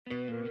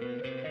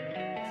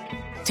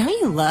Don't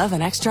you love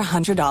an extra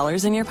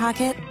 $100 in your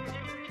pocket?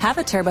 Have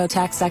a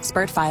TurboTax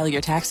expert file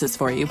your taxes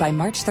for you by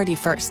March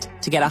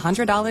 31st to get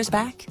 $100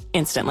 back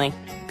instantly.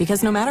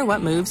 Because no matter what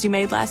moves you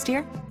made last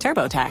year,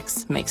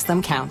 TurboTax makes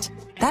them count.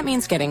 That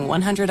means getting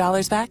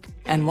 $100 back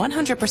and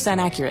 100%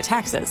 accurate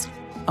taxes,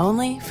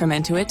 only from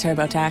Intuit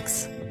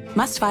TurboTax.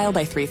 Must file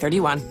by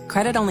 3/31.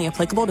 Credit only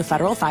applicable to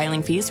federal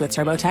filing fees with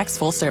TurboTax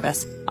full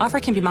service. Offer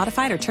can be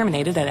modified or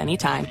terminated at any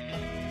time.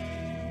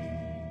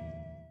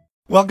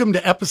 Welcome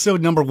to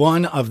episode number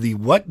 1 of the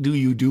What Do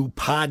You Do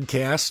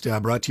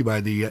podcast, brought to you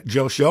by the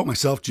Joe Show,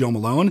 myself, Joe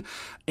Malone,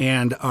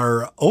 and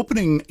our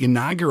opening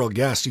inaugural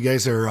guest. You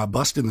guys are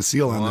busting the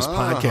seal on this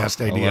podcast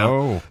idea.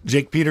 Hello.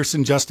 Jake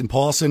Peterson, Justin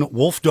Paulson,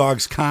 Wolf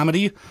Dogs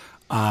Comedy.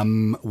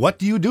 What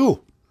do you do?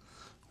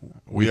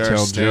 We are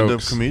tell stand-up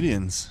jokes.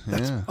 comedians.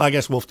 Yeah. I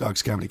guess Wolf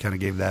Dogs Comedy kind of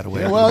gave that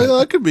away. Yeah, well,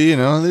 that could be,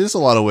 there's a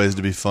lot of ways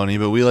to be funny,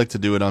 but we like to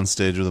do it on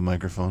stage with a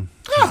microphone.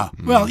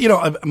 Well,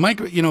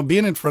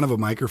 being in front of a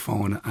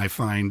microphone, I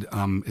find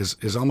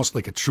is almost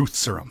like a truth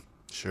serum.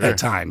 Sure. At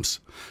times.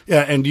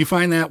 Yeah, and do you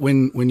find that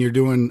when you're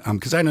doing,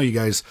 because I know you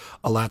guys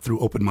a lot through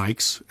open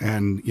mics,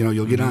 and,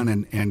 you'll get on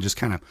and just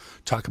kind of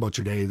talk about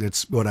your day.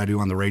 That's what I do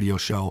on the radio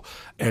show.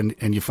 And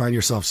you find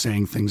yourself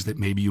saying things that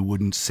maybe you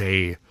wouldn't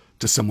say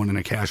to someone in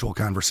a casual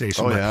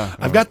conversation. But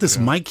I've got this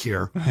mic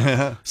here.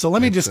 So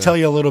let me just tell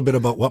you a little bit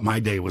about what my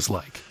day was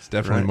like. It's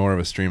definitely more of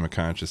a stream of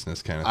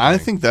consciousness kind of thing. I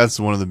think that's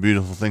one of the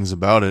beautiful things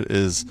about it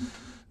is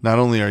not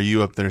only are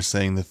you up there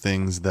saying the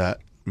things that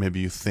maybe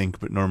you think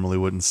but normally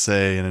wouldn't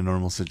say in a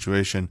normal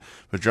situation,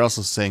 but you're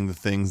also saying the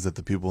things that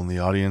the people in the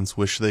audience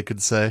wish they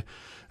could say.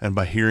 And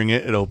by hearing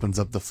it, it opens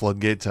up the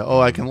floodgate to,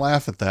 I can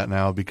laugh at that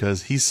now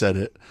because he said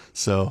it.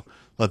 So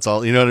let's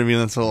all, you know what I mean?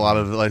 That's a lot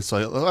of, like, so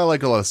I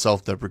like a lot of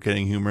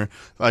self-deprecating humor.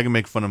 If I can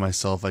make fun of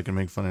myself, I can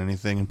make fun of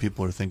anything. And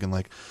people are thinking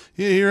like,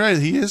 yeah, you're right.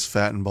 He is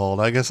fat and bald.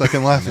 I guess I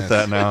can laugh at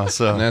that now.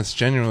 So and that's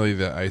genuinely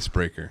the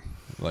icebreaker.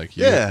 Like,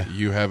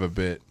 you have a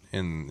bit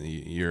in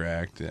your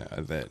act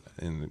that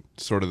in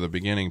sort of the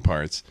beginning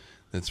parts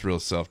that's real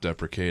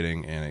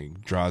self-deprecating and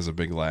it draws a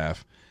big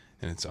laugh.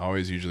 And it's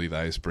always usually the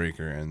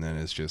icebreaker. And then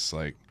it's just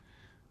like,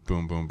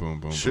 boom, boom, boom,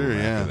 boom, sure, boom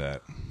yeah. after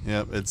that.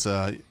 Yep,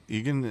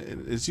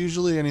 it's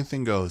usually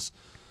anything goes,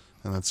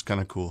 and that's kind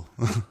of cool.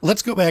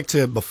 Let's go back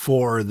to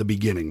before the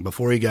beginning,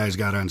 before you guys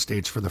got on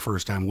stage for the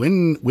first time.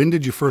 When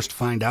did you first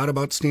find out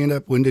about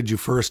stand-up? When did you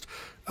first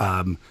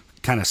kind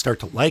of start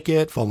to like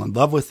it, fall in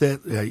love with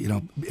it?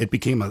 It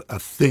became a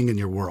thing in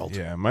your world.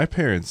 Yeah, my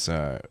parents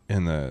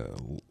in the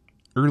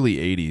early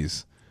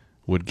 80s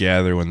would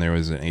gather when there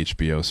was an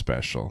HBO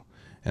special.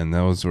 And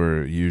those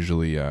were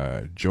usually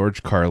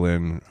George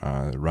Carlin,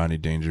 Rodney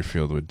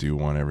Dangerfield would do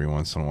one every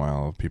once in a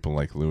while. People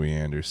like Louis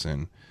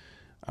Anderson,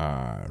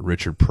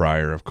 Richard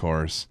Pryor, of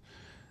course.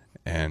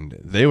 And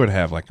they would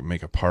have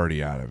make a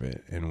party out of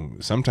it.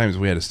 And sometimes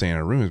we had to stay in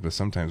our rooms, but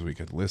sometimes we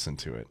could listen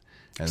to it.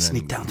 And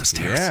sneak down the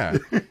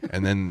stairs. Yeah.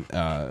 And then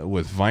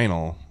with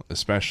vinyl,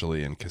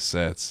 especially in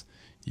cassettes,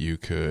 you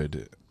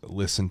could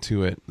listen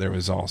to it. There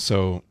was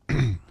also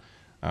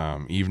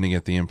Evening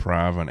at the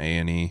Improv on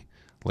A&E.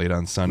 Late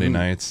on Sunday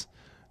nights,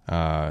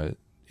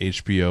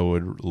 HBO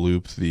would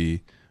loop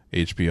the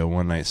HBO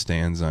One Night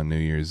Stands on New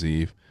Year's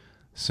Eve.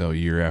 So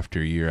year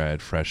after year, I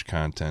had fresh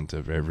content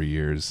of every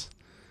year's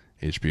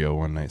HBO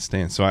One Night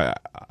Stand. So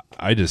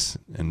I just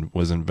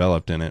was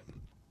enveloped in it,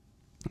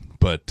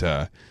 but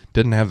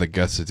didn't have the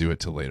guts to do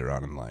it till later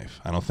on in life.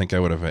 I don't think I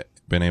would have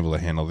been able to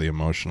handle the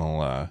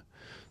emotional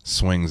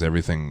swings,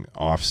 everything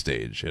off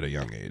stage at a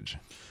young age.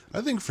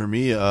 I think for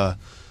me,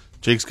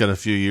 Jake's got a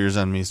few years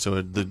on me,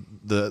 so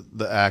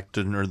the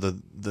acting or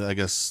the I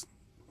guess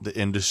the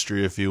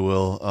industry, if you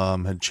will,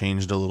 had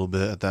changed a little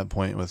bit at that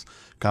point with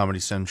Comedy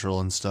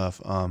Central and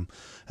stuff. And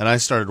I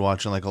started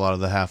watching a lot of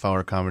the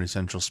half-hour Comedy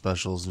Central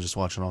specials and just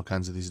watching all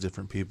kinds of these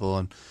different people.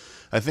 And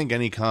I think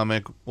any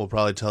comic will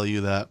probably tell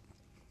you that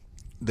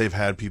they've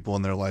had people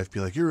in their life be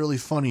like, you're really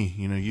funny,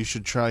 you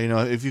should try,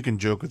 if you can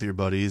joke with your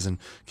buddies and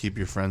keep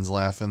your friends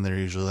laughing, they're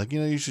usually like,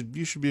 you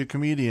should be a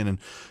comedian. And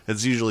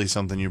it's usually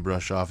something you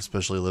brush off,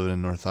 especially living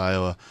in North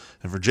Iowa.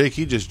 And for Jake,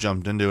 he just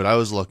jumped into it. I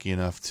was lucky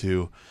enough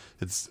to,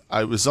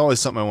 it was always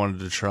something I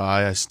wanted to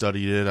try. I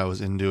studied it. I was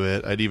into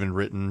it. I'd even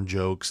written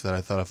jokes that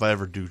I thought if I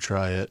ever do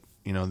try it,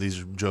 these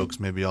are jokes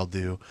maybe I'll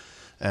do.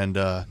 And,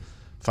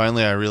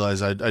 finally, I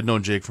realized I'd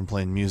known Jake from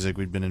playing music.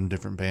 We'd been in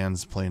different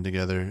bands playing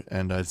together,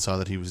 and I saw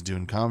that he was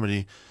doing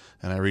comedy,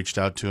 and I reached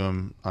out to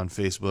him on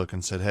Facebook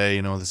and said,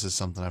 hey, this is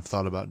something I've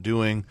thought about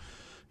doing.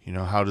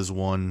 How does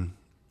one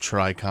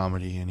try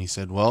comedy? And he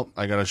said, well,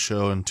 I got a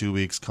show in 2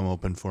 weeks. Come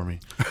open for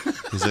me.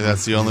 He's like,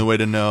 that's the only way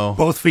to know.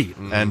 Both feet.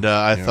 And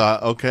I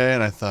thought, okay,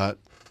 and I thought,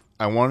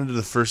 I wanted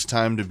the first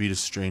time to be to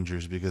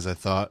strangers because I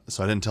thought,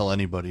 so I didn't tell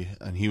anybody,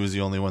 and he was the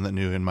only one that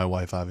knew, and my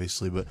wife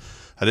obviously, but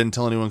I didn't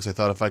tell anyone because I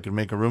thought if I could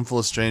make a room full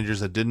of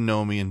strangers that didn't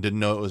know me and didn't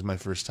know it was my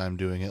first time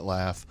doing it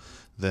laugh,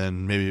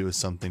 then maybe it was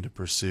something to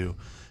pursue.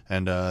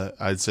 And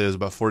I'd say it was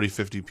about 40,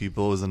 50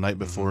 people. It was the night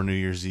before New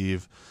Year's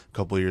Eve a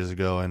couple of years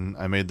ago, and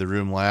I made the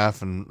room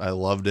laugh, and I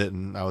loved it,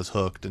 and I was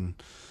hooked, and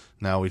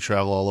now we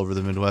travel all over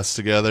the Midwest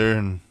together,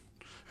 and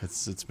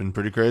It's been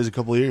pretty crazy a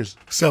couple of years.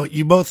 So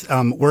you both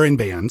were in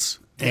bands,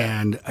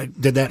 and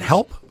did that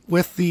help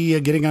with the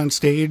getting on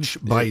stage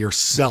by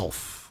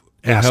yourself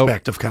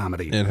aspect of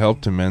comedy? It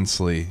helped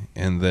immensely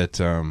in that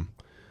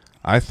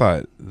I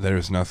thought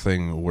there's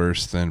nothing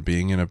worse than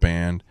being in a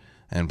band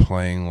and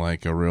playing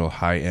like a real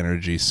high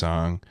energy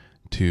song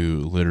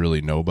to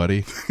literally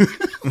nobody.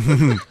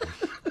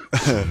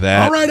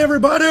 All right,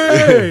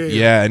 everybody.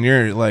 Yeah, and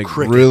you're like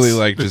Crickets. really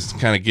like just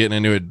kind of getting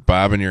into it,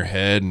 bobbing your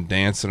head and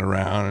dancing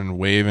around and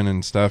waving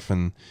and stuff,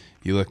 and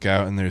you look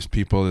out and there's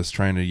people that's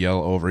trying to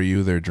yell over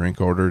you their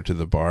drink order to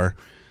the bar.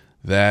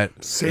 That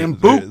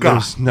Sambuca.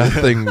 There's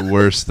nothing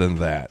worse than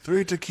that.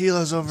 3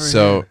 tequilas over here.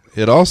 So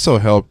it also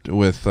helped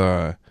with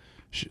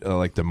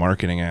like the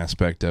marketing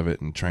aspect of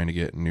it and trying to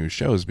get new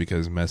shows,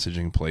 because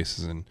messaging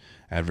places and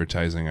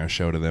advertising our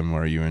show to them,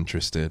 are you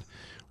interested?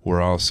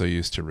 We're also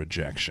used to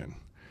rejection,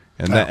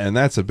 and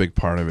that's a big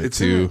part of it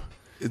too.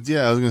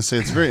 Yeah, I was going to say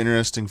it's very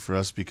interesting for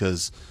us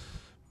because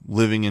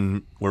living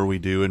in where we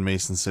do in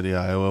Mason City,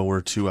 Iowa,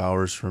 we're 2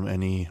 hours from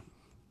any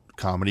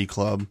comedy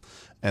club.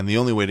 And the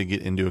only way to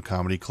get into a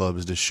comedy club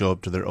is to show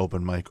up to their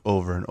open mic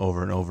over and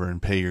over and over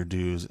and pay your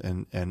dues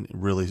and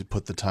really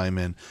put the time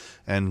in.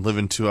 And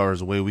living 2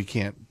 hours away, we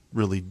can't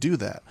really do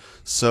that.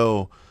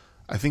 So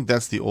I think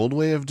that's the old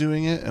way of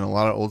doing it. And a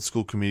lot of old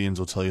school comedians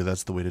will tell you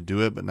that's the way to do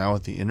it. But now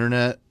with the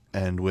internet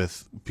and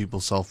with people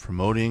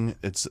self-promoting,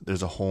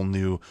 there's a whole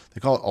new,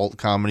 they call it alt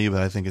comedy,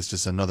 but I think it's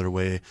just another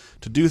way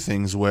to do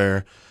things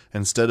where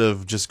instead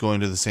of just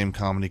going to the same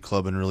comedy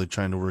club and really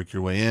trying to work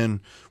your way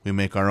in, we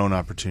make our own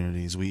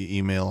opportunities. We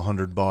email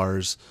 100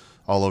 bars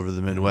all over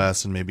the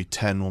Midwest, and maybe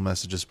 10 will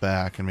message us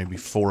back, and maybe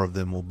 4 of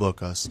them will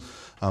book us.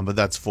 But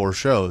that's 4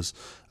 shows.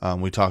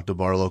 We talked a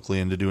bar locally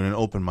into doing an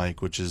open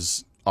mic, which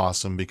is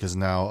awesome because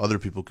now other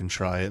people can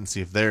try it and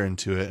see if they're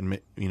into it. And,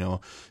 you know,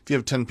 if you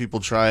have 10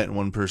 people try it and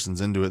one person's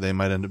into it, they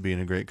might end up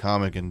being a great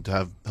comic, and to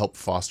have help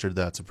fostered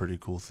that's a pretty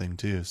cool thing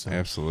too. So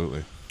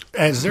Absolutely.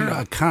 Is there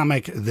a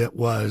comic that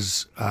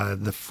was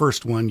the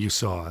first one you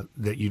saw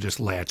that you just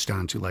latched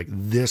onto? Like,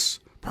 this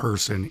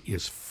person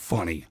is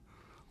funny.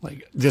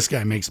 Like, this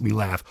guy makes me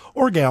laugh.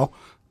 Or gal,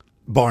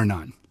 bar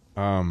none.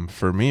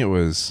 For me, it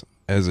was,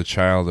 as a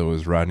child, it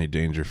was Rodney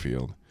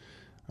Dangerfield.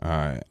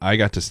 I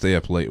got to stay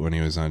up late when he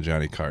was on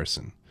Johnny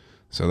Carson,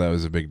 so that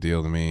was a big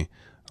deal to me.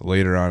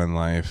 Later on in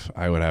life,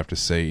 I would have to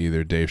say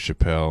either Dave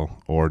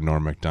Chappelle or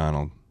Norm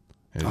Macdonald.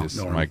 It's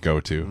just my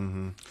go-to.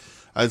 Mm-hmm.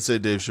 I'd say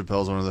Dave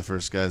Chappelle's one of the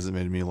first guys that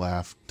made me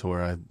laugh to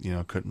where I,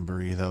 couldn't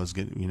breathe. I was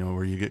getting,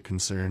 where you get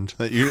concerned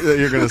that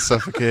you're going to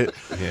suffocate.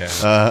 Yeah.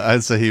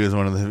 I'd say he's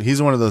one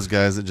of those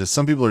guys that just,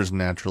 some people are just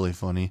naturally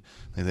funny.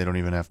 Like, they don't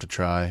even have to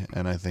try.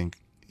 And I think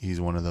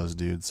he's one of those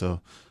dudes. So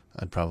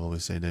I'd probably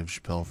say Dave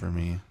Chappelle for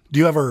me.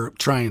 Do you ever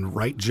try and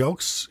write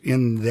jokes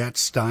in that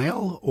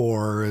style?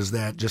 Or is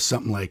that just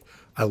something like,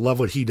 I love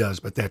what he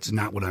does, but that's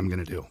not what I'm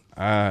going to do?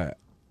 It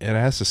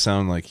has to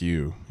sound like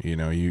you.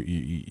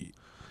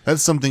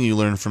 That's something you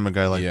learn from a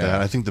guy like that.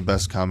 I think the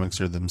best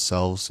comics are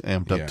themselves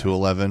amped up to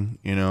 11.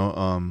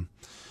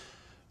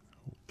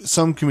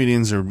 Some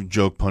comedians are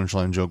joke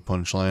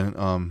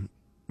punchline.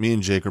 Me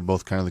and Jake are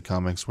both kind of the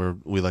comics where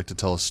we like to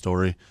tell a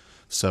story,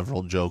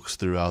 several jokes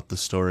throughout the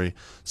story.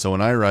 So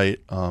when I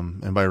write,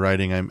 and by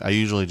writing, I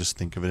usually just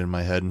think of it in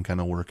my head and kind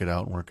of work it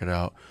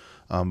out.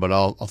 But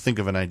I'll think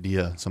of an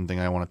idea, something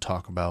I want to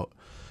talk about,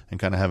 and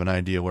kind of have an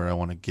idea where I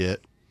want to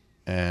get.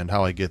 And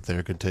how I get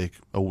there could take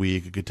a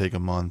week, it could take a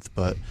month,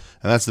 and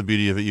that's the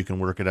beauty of it. You can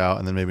work it out,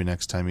 and then maybe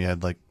next time you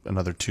add like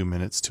another 2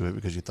 minutes to it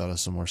because you thought of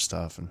some more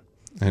stuff.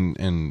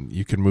 And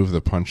you can move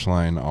the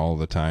punchline all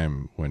the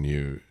time when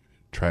you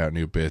try out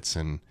new bits,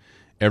 and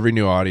every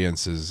new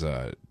audience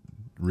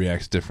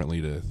reacts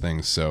differently to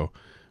things. So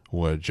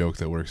a joke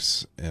that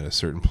works at a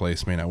certain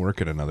place may not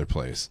work at another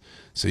place.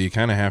 So you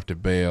kind of have to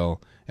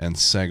bail and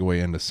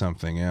segue into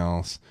something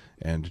else,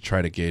 and to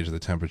try to gauge the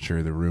temperature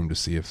of the room to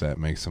see if that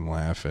makes them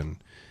laugh.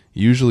 And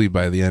usually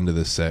by the end of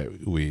the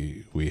set,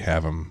 we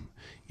have them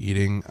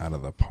eating out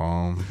of the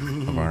palm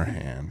of our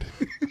hand.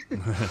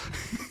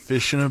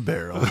 Fish in a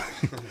barrel.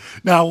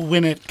 Now,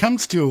 when it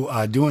comes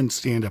to doing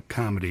stand-up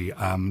comedy,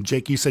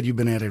 Jake, you said you've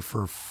been at it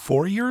for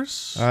 4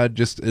 years?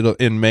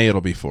 In May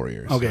it'll be 4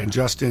 years. Okay,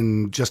 just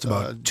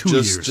about 2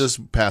 years.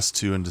 Just past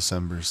 2 in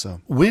December. So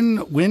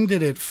when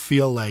did it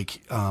feel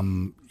like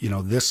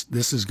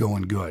this is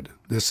going good?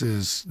 This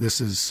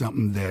is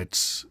something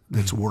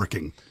that's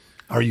working.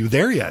 Are you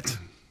there yet?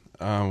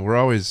 We're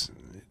always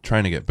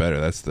trying to get better.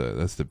 That's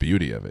the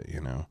beauty of it,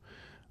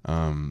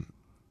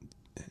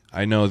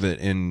 I know that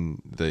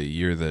in the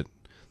year that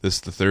this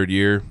is the 3rd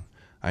year,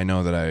 I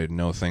know that I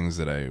know things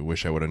that I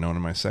wish I would have known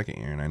in my 2nd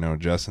year, and I know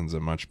Justin's a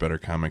much better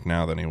comic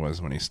now than he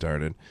was when he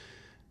started,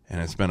 and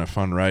it's been a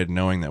fun ride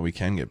knowing that we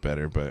can get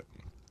better. But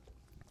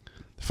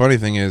the funny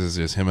thing is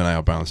just him and I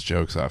will bounce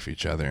jokes off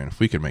each other, and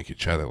if we could make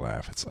each other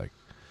laugh, it's like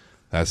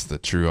that's the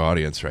true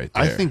audience right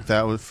there. I think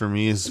that was, for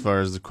me, as far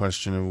as the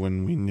question of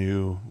when we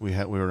knew we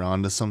were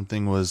onto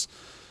something, was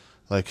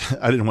like,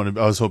 I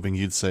was hoping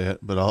you'd say it,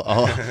 but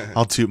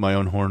I'll toot my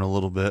own horn a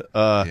little bit.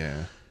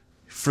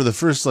 for the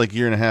first like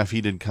year and a half he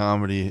did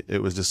comedy,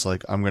 it was just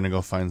like, I'm going to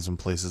go find some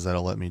places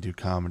that'll let me do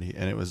comedy.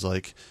 And it was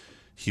like,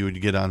 he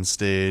would get on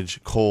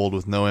stage cold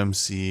with no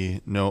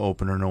MC, no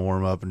opener, no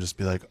warm up, and just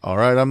be like, all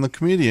right, I'm the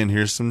comedian.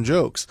 Here's some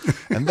jokes.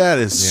 And that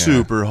is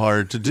super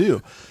hard to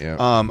do. Yeah.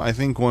 I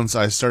think once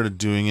I started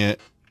doing it,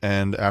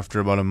 and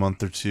after about a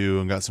month or two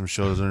and got some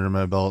shows under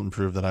my belt and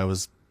proved that I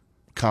was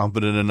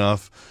competent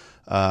enough,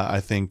 I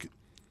think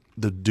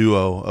the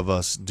duo of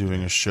us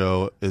doing a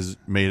show is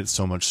made it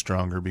so much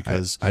stronger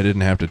because I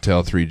didn't have to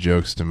tell 3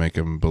 jokes to make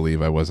them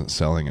believe I wasn't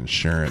selling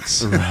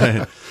insurance.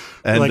 right.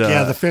 And, like,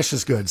 yeah, the fish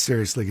is good.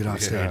 Seriously, get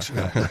off stage.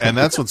 Yeah. And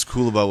that's what's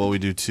cool about what we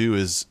do too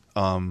is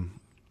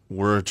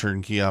we're a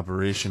turnkey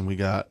operation. We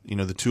got,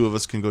 the two of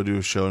us can go do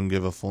a show and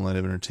give a full night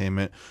of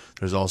entertainment.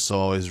 There's also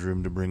always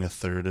room to bring a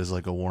third as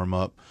like a warm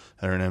up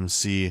or an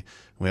MC.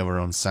 We have our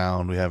own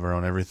sound. We have our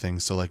own everything.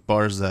 So like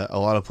bars that a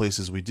lot of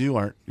places we do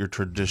aren't your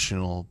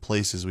traditional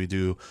places. We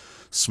do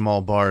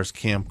small bars,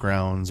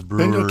 campgrounds,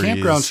 breweries. Been to a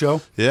campground show.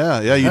 Yeah,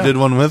 you did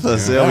one with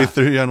us. Yeah, we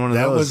threw you on one of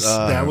those.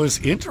 That was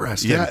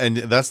interesting. Yeah, and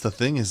that's the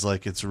thing is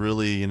like it's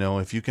really,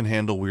 if you can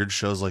handle weird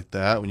shows like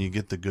that, when you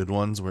get the good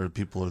ones where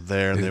people are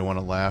there and they want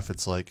to laugh,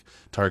 it's like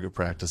target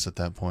practice at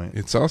that point.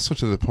 It's also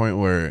to the point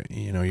where,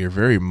 you're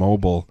very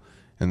mobile,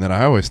 and that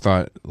I always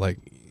thought like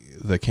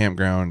the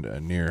campground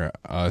near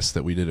us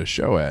that we did a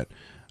show at,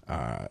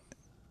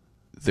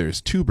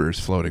 there's tubers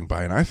floating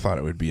by, and I thought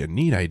it would be a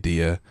neat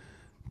idea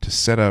to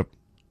set up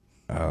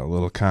a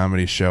little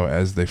comedy show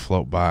as they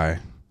float by,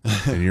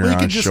 and you're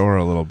on shore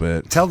a little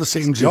bit. Tell the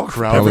same joke.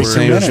 Tell the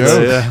same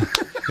joke. Yeah.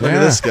 Look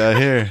at this guy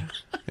here.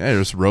 Yeah,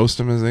 just roast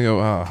them as they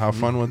go. Oh, how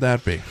fun would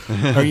that be?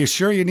 Are you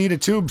sure you need a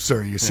tube,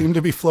 sir? You seem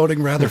to be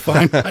floating rather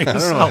fine by I don't know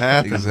yourself. what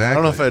happened. Exactly. I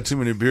don't know if I had too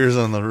many beers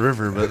on the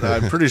river, but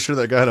I'm pretty sure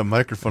that guy had a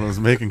microphone and was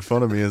making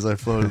fun of me as I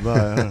floated by.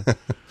 I don't know.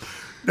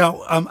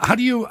 Now, how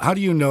do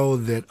you know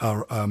that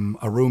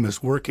a room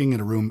is working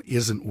and a room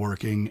isn't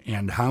working,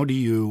 and how do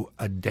you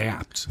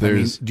adapt?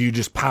 Do you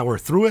just power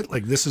through it?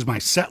 Like, this is my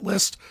set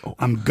list.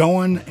 I'm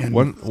going. And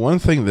one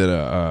thing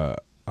that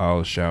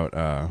I'll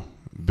shout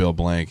Bill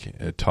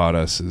Blank taught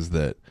us is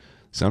that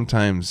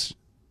sometimes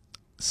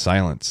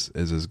silence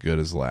is as good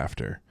as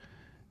laughter.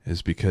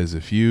 Is because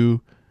if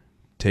you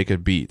take a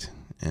beat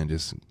and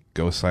just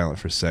go silent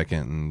for a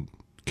second, and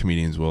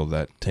comedians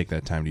will take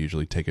that time to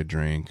usually take a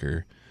drink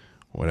or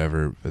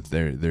whatever, but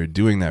they're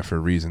doing that for a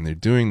reason. They're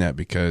doing that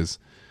because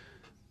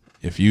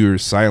if you're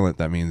silent,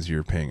 that means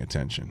you're paying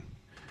attention,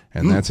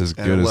 and that's as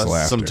good as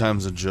laughter.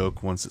 Sometimes a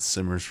joke, once it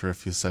simmers for a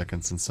few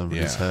seconds in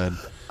somebody's head,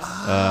 and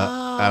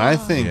I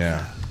think,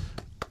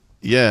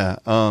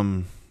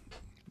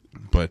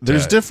 but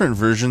there's different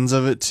versions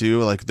of it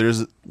too. Like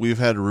we've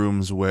had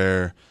rooms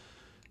where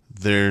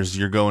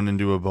you're going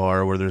into a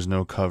bar where there's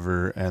no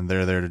cover and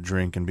they're there to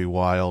drink and be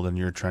wild, and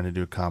you're trying to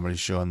do a comedy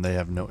show and they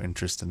have no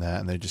interest in that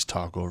and they just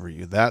talk over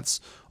you. That's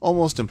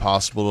almost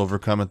impossible to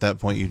overcome at that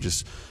point. You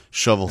just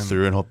shovel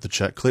through and hope the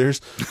check clears.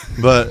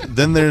 But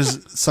then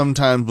there's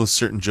sometimes with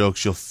certain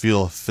jokes you'll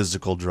feel a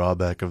physical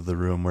drawback of the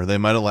room where they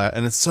might have laughed,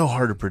 and it's so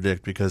hard to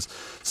predict because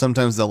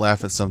sometimes they'll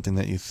laugh at something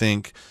that you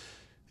think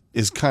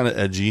is kind of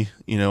edgy,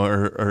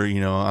 or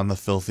on the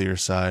filthier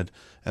side,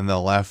 and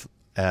they'll laugh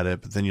at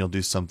it, but then you'll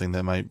do something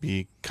that might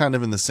be kind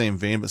of in the same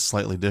vein but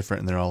slightly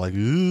different, and they're all like,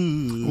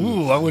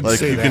 ooh, I would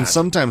say you that. can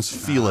sometimes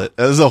feel it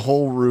as a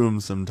whole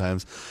room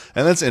sometimes.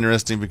 And that's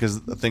interesting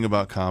because the thing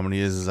about comedy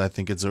is I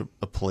think it's a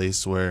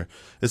place where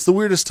it's the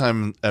weirdest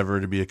time ever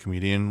to be a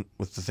comedian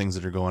with the things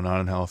that are going on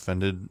and how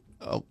offended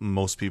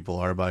most people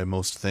are by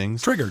most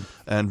things. Triggered.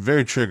 And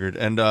very triggered.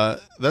 And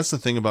that's the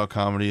thing about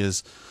comedy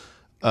is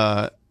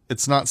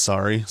it's not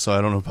sorry, so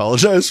I don't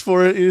apologize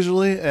for it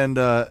usually. And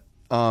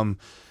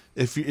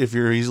if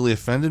you're easily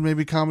offended,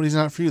 maybe comedy's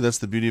not for you. That's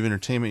the beauty of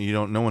entertainment.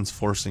 No one's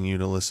forcing you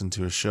to listen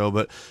to a show,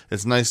 but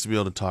it's nice to be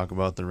able to talk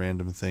about the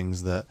random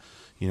things that,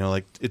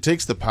 like it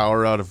takes the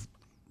power out of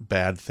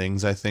bad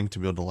things, I think, to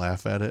be able to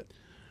laugh at it.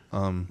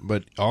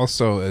 But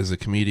also as a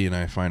comedian,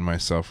 I find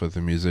myself with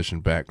a musician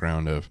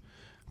background of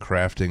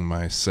crafting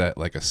my set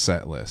like a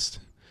set list.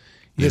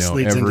 This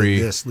leads into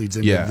this, leads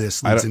into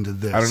this, leads into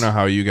this. I don't know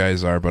how you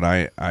guys are, but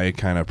I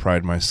kind of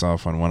pride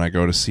myself on when I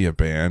go to see a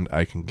band,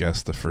 I can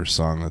guess the first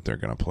song that they're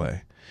going to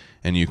play.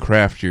 And you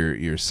craft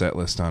your set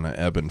list on an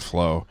ebb and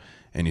flow,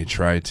 and you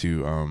try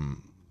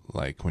to,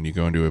 like when you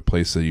go into a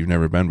place that you've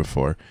never been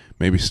before,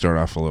 maybe start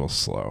off a little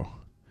slow.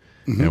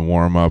 Mm-hmm. And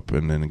warm up,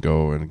 and then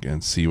go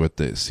and see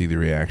the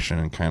reaction,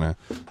 and kind of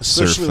surf that wave.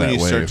 Especially when you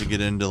start to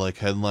get into like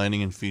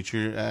headlining and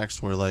feature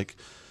acts, where like,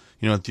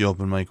 at the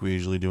open mic we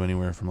usually do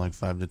anywhere from like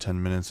 5 to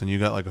 10 minutes, and you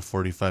got like a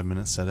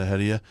 45-minute set ahead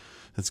of you.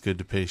 It's good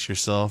to pace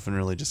yourself and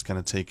really just kind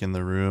of take in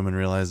the room and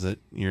realize that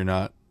you're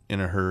not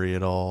in a hurry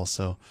at all.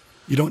 So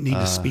you don't need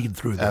to speed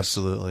through this.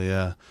 Absolutely,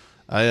 yeah.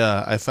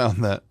 I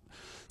found that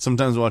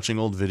sometimes watching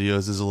old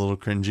videos is a little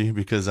cringy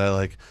because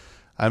I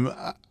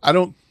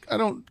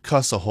don't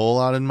cuss a whole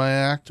lot in my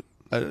act.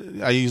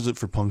 I use it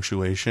for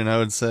punctuation, I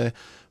would say.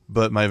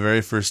 But my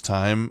very first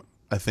time,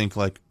 I think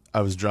like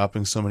I was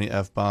dropping so many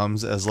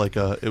F-bombs as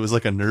it was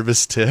like a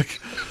nervous tick.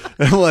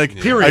 And like,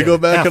 Period. I go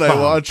back and I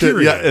F-bomb. watch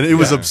Period. it. Yeah. And it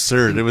was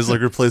absurd. It was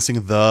like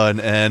replacing the and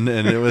N.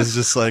 And it was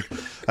just like,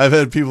 I've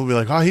had people be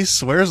like, oh, he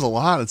swears a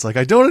lot. It's like,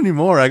 I don't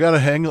anymore. I got a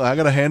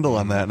handle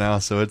on that now.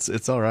 So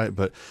it's all right.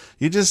 But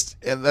and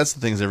that's the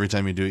things, every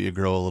time you do it, you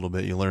grow a little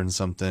bit, you learn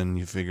something,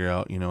 you figure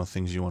out,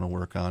 things you want to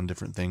work on,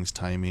 different things,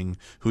 timing,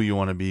 who you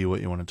want to be,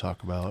 what you want to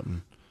talk about.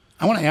 And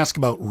I want to ask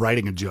about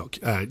writing a joke.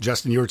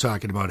 Justin, you were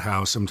talking about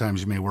how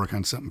sometimes you may work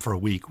on something for a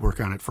week, work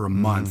on it for a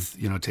month,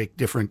 take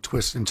different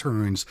twists and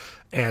turns,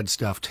 add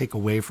stuff, take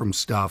away from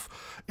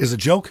stuff. Is a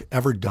joke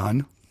ever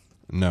done?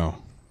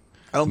 No.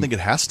 I don't think it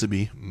has to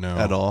be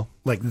at all.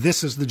 Like,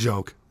 this is the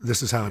joke.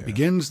 This is how it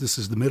begins. This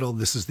is the middle.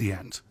 This is the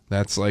end.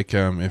 That's like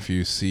if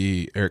you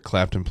see Eric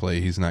Clapton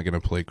play, he's not going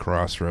to play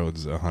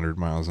Crossroads 100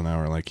 miles an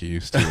hour like he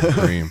used to in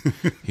Cream.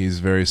 He's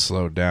very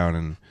slowed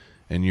down,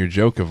 and your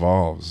joke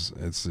evolves.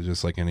 It's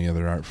just like any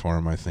other art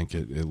form. I think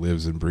it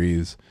lives and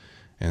breathes,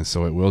 and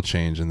so it will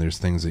change. And there's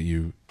things that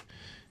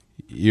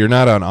you're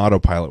not on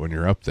autopilot when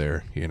you're up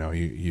there.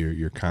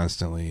 You're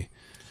constantly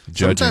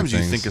judging Sometimes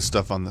things. you think of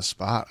stuff on the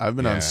spot. I've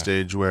been on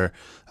stage where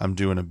I'm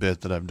doing a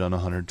bit that I've done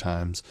 100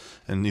 times,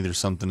 and either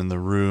something in the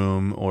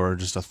room or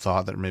just a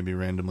thought that maybe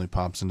randomly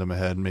pops into my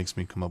head makes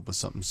me come up with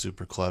something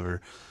super clever,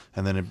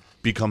 and then it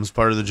becomes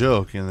part of the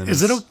joke. And then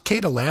Is it okay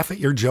to laugh at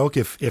your joke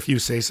if you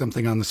say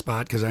something on the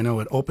spot? Because I know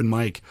at open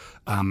mic,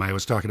 I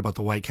was talking about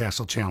the White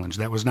Castle Challenge.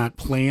 That was not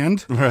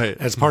planned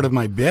as part of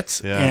my bits,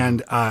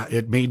 and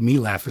it made me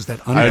laugh. Is that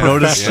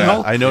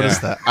unprofessional? I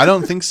noticed that. I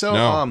don't think so.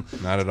 No,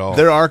 not at all.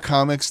 There are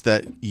comics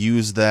that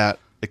use that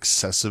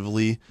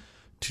excessively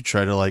to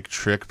try to like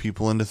trick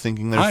people into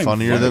thinking they're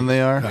funnier than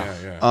they are.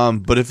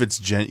 But if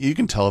it's you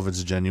can tell if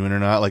it's genuine or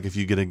not. Like if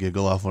you get a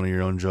giggle off one of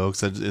your own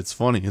jokes, it's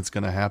funny. It's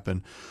going to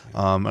happen.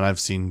 And I've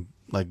seen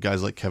like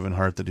guys like Kevin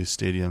Hart that do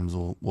stadiums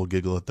will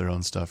giggle at their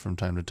own stuff from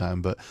time to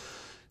time. But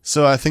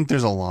so I think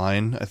there's a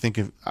line. I think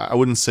I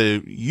wouldn't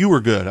say you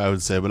were good, I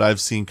would say, but I've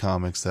seen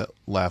comics that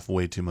laugh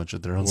way too much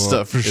at their own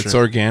stuff for sure. It's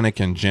organic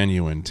and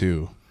genuine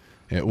too.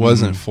 It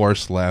wasn't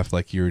forced laugh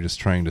like you were just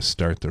trying to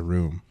start the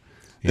room.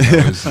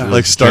 It was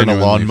like starting a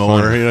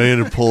lawnmower. funny. You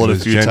had to pull it a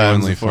few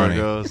times before funny. it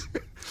goes.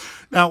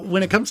 Now,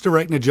 when it comes to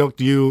writing a joke,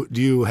 do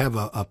you have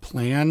a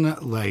plan?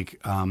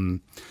 Like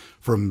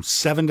from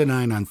 7 to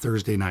 9 on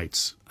Thursday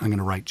nights, I'm going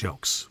to write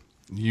jokes.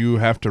 You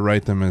have to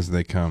write them as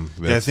they come.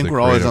 I think we're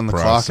always on the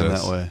clock in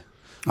that way.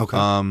 Okay.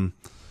 And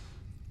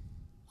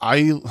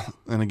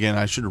again,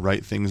 I should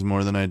write things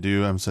more than I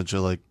do. I'm such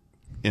a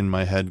in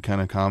my head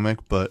kind of comic,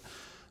 but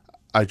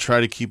I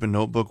try to keep a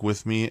notebook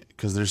with me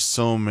because there's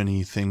so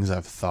many things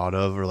I've thought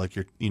of, or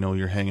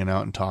you're hanging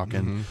out and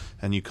talking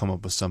and you come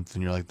up with something.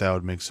 You're like, that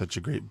would make such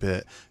a great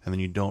bit. And then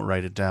you don't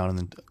write it down. And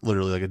then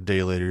literally like a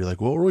day later, you're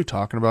like, what were we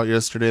talking about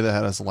yesterday that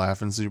had us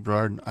laughing super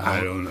hard? I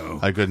don't know.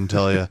 I couldn't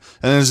tell you. And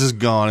then it's just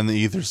gone in the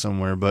ether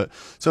somewhere. But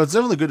so it's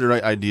definitely good to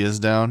write ideas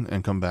down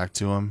and come back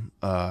to them.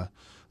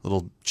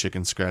 Little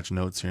chicken scratch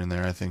notes here and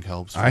there, I think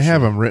helps. I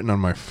have them written on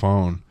my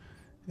phone,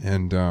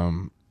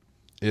 and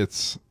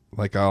it's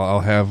like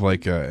I'll have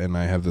and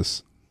I have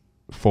this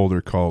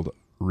folder called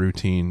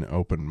routine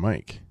open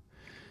mic,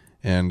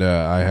 and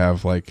I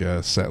have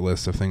a set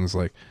list of things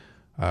like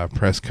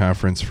press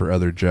conference for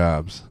other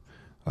jobs.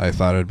 I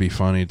thought it'd be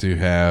funny to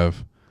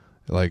have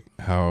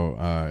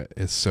how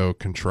it's so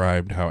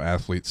contrived how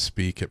athletes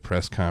speak at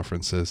press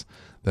conferences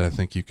that I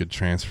think you could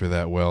transfer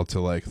that well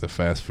to the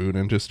fast food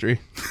industry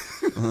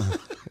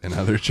and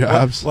other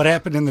jobs. What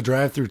happened in the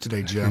drive-thru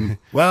today, Jim?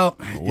 Well,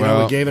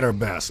 we gave it our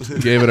best.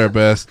 Gave it our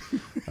best.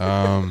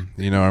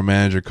 Our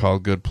manager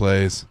called good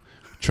plays.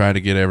 Tried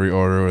to get every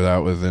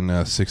order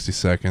within 60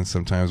 seconds.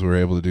 Sometimes we were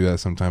able to do that.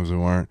 Sometimes we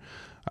weren't.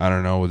 I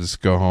don't know. We'll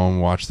just go home,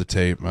 watch the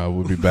tape.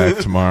 We'll be back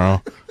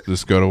tomorrow.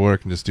 Just go to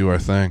work and just do our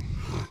thing.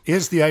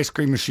 Is the ice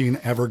cream machine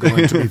ever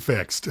going to be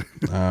fixed?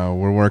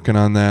 We're working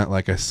on that.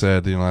 Like I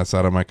said, that's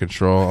out of my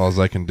control. All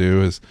I can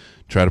do is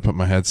try to put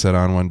my headset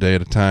on one day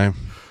at a time.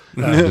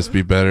 Just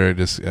be better at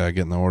just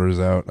getting the orders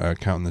out,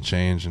 counting the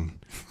change, and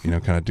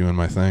kind of doing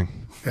my thing.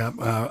 Yeah,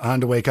 on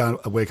to Wake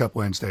Up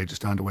Wednesday.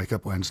 Just on to Wake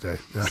Up Wednesday.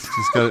 Yeah.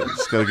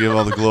 Just got to give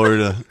all the glory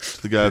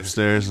to the guy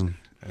upstairs and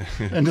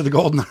to the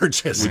Golden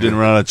Arches. We didn't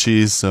run out of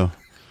cheese, so.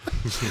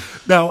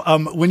 Now,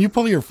 when you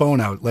pull your phone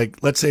out,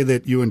 let's say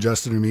that you and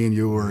Justin or me and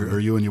you or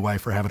you and your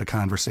wife are having a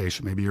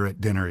conversation. Maybe you're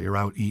at dinner, you're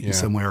out eating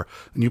somewhere,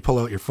 and you pull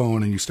out your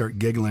phone and you start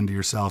giggling to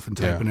yourself and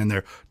typing in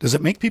there. Does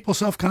it make people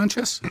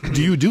self-conscious?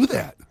 Do you do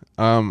that?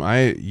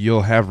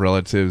 You'll have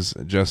relatives.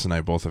 Jess and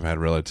I both have had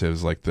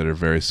relatives that are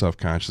very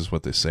self-conscious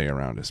what they say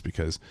around us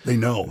because they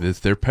know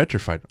they're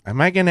petrified. Am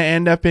I going to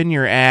end up in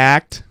your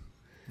act?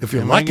 If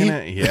you're lucky,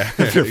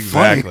 if you're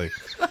exactly.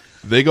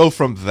 They go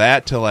from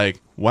that to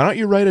why don't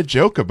you write a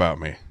joke about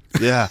me?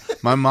 Yeah,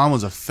 my mom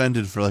was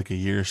offended for a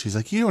year. She's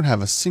like, you don't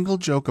have a single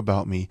joke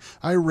about me.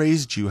 I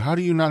raised you. How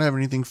do you not have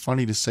anything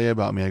funny to say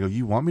about me? I go,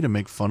 you want me to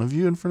make fun of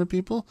you in front of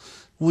people?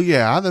 Well,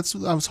 yeah, I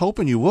was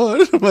hoping you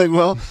would. I'm like,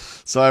 well,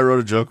 so I wrote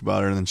a joke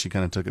about her, and then she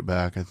kind of took it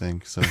back, I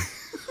think. So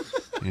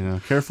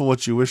Careful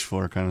what you wish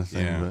for kind of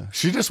thing. Yeah. But.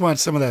 She just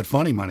wants some of that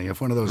funny money.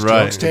 If one of those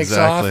Right, jokes takes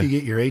exactly. off, you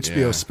get your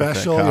HBO Yeah,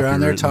 special. that You're on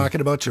there copywritten.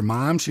 talking about your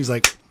mom. She's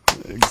like,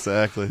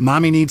 Exactly.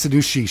 "Mommy needs a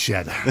new she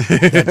shed."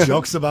 That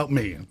joke's about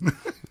me.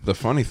 The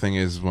funny thing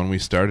is, when we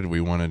started, we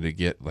wanted to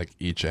get like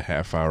each a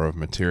half hour of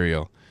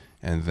material,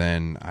 and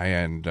then I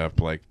ended up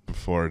like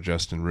before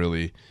Justin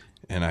really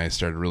and I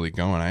started really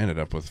going, I ended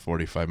up with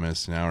 45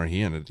 minutes to an hour.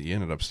 He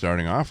ended up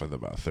starting off with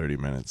about 30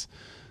 minutes.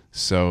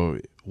 So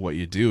what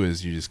you do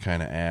is you just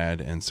kind of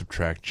add and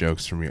subtract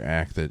jokes from your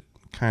act that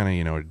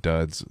kind of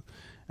duds,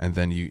 and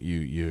then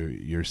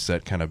your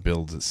set kind of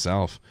builds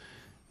itself.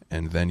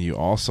 And then you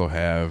also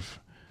have,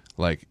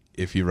 like,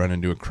 if you run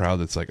into a crowd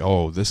that's like,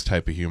 oh, this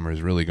type of humor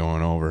is really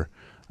going over,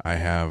 I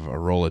have a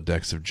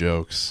Rolodex of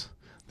jokes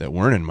that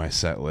weren't in my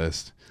set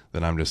list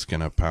that I'm just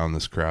going to pound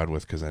this crowd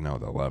with because I know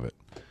they'll love it.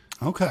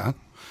 Okay.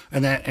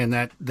 And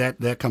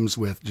that comes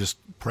with just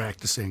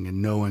practicing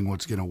and knowing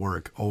what's going to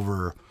work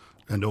over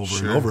and over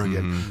and over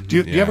again. Mm-hmm.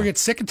 Do you ever get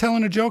sick of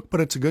telling a joke, but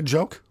it's a good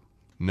joke?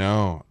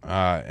 No.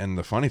 And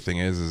the funny thing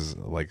is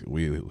like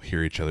we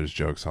hear each other's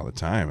jokes all the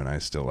time, and I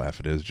still laugh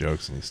at his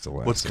jokes, and he still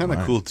laughs What's at kind of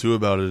mine. cool too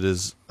about it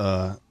is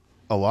a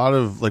lot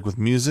of, like with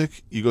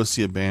music, you go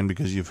see a band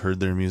because you've heard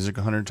their music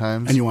 100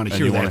 times And you want to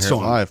hear that wanna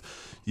song. it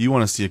live. You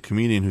want to see a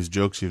comedian whose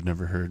jokes you've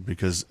never heard,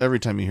 because every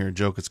time you hear a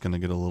joke, it's going to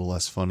get a little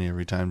less funny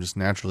every time, just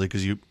naturally,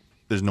 because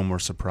there's no more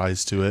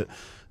surprise to it,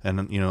 and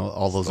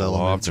all those The law of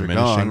elements are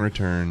diminishing gone.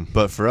 return.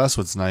 But for us,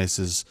 what's nice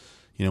is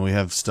we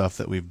have stuff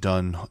that we've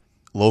done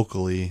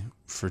locally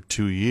for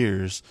 2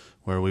 years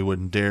where we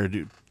wouldn't dare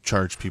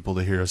charge people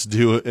to hear us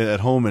do it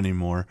at home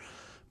anymore.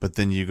 But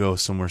then you go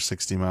somewhere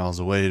 60 miles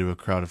away to a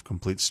crowd of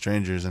complete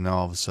strangers, and now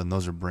all of a sudden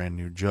those are brand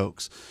new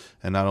jokes.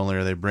 And not only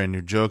are they brand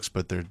new jokes,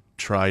 but they're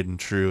tried and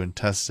true and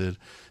tested,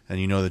 and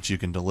you know that you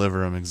can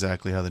deliver them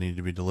exactly how they need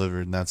to be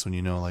delivered. And that's when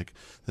you know, like,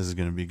 this is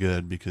going to be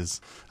good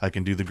because I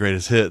can do the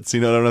greatest hits. I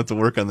don't have to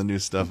work on the new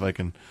stuff. I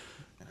can.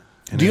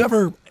 Do you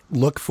ever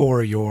look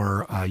for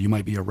your you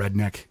might be a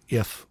redneck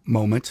if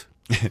moment?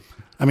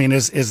 I mean,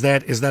 is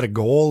that a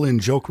goal in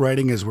joke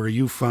writing? Is where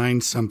you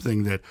find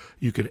something that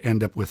you could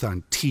end up with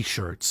on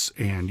T-shirts,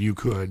 and you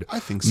could I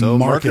think so.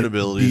 market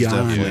Marketability is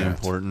beyond definitely that?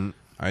 important.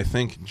 I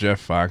think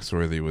Jeff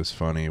Foxworthy was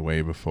funny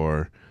way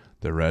before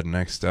the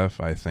redneck stuff.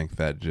 I think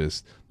that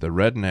just the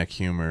redneck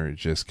humor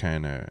just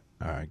kind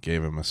of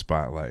gave him a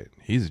spotlight.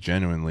 He's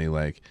genuinely,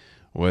 like,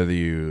 whether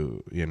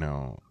you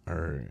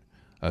are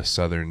a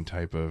southern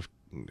type of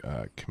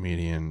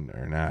comedian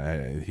or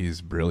not,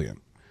 he's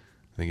brilliant.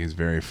 I think he's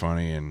very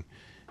funny,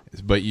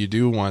 but you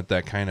do want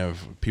that kind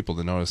of people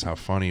to notice how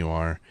funny you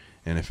are,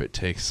 and if it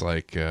takes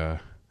like a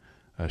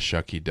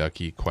shucky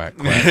ducky quack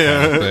quack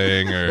kind of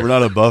thing, or We're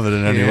not above it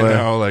in any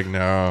way.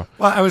 no.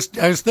 Well, I was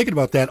thinking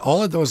about that.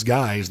 All of those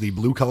guys, the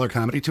Blue Collar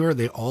Comedy Tour,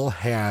 they all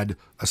had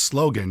a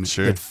slogan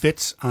Sure. that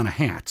fits on a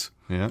hat.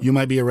 Yeah. You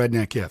might be a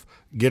redneck if.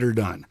 Get her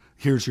done.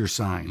 Here's your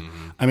sign.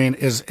 Mm-hmm. I mean,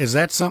 is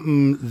that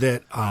something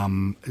that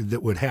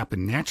that would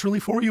happen naturally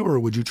for you, or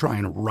would you try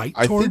and write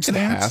I towards think it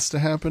that? has to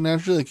happen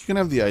naturally. Like, you can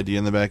have the idea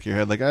in the back of your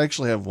head. Like, I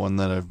actually have one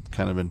that I've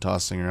kind of been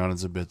tossing around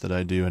as a bit that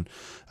I do. And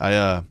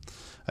I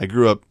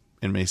grew up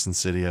in Mason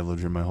City. I've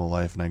lived here my whole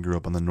life, and I grew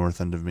up on the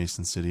north end of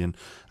Mason City. And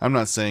I'm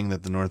not saying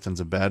that the north end's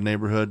a bad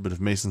neighborhood, but if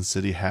Mason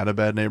City had a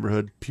bad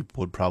neighborhood,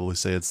 people would probably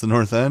say it's the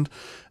north end.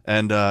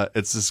 And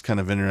it's just kind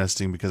of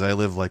interesting because I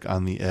live like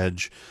on the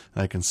edge,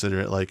 and I consider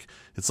it like,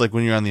 it's like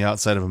when you're on the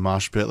outside of a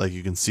mosh pit, like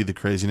you can see the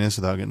craziness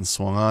without getting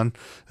swung on.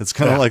 It's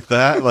kind of like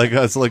that. Like,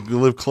 it's like we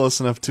live close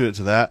enough to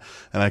that,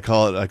 and I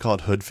call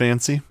it hood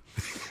fancy.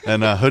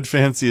 And hood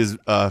fancy is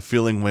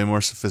feeling way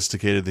more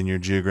sophisticated than your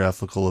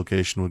geographical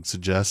location would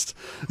suggest.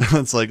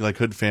 It's like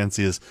hood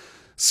fancy is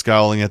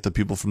scowling at the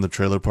people from the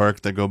trailer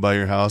park that go by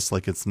your house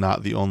like it's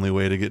not the only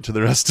way to get to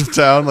the rest of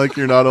town. Like,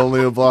 you're not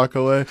only a block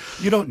away.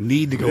 You don't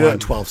need to go on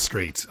 12th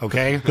Street,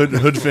 okay?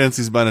 Hood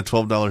fancy's buying a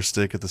 $12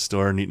 steak at the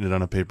store and eating it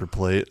on a paper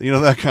plate.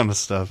 That kind of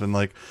stuff. And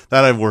like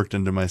that I've worked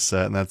into my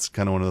set, and that's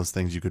kind of one of those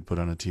things you could put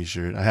on a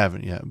T-shirt. I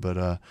haven't yet,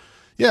 but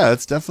yeah,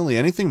 it's definitely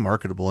anything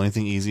marketable,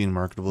 anything easy and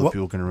marketable that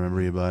people can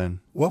remember you buying.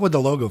 What would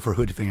the logo for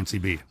Hood Fancy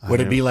be?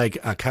 Would it be like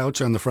a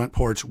couch on the front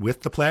porch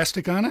with the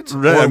plastic on it?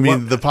 Right, Or I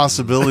mean, what- the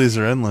possibilities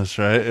are endless,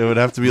 right? It would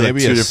have to be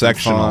Maybe like two a different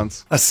sectional.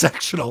 fonts. a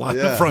sectional on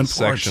the Yeah, front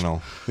porch.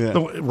 Sectional.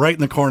 Right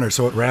in the corner,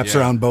 so it wraps Yeah.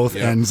 around both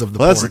Yeah. ends of the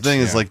Well, that's porch. the thing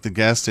is yeah. like the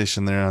gas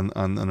station there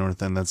on the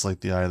north end. That's like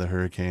the eye of the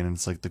hurricane, and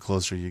it's like the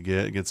closer you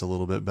get, it gets a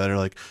little bit better.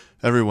 Like,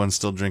 everyone's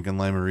still drinking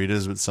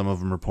Limeritas, but some of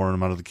them are pouring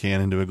them out of the can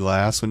into a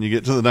glass when you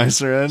get to the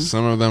nicer end.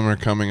 Some of them are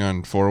coming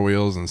on 4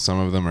 wheels, and some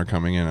of them are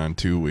coming in on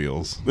 2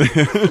 wheels.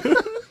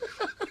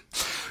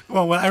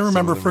 Well, when I remember Some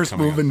of them are first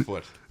coming on moving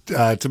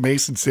foot. to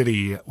Mason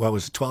City, what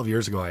was it, 12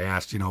 years ago, I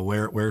asked,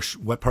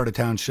 what part of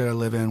town should I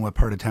live in? What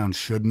part of town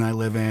shouldn't I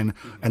live in?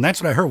 And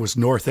that's what I heard was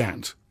North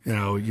End.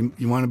 You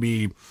want to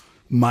be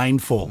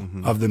mindful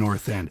of the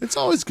North End. It's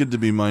always good to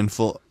be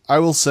mindful. I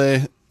will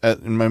say,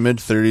 in my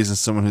mid-30s, as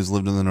someone who's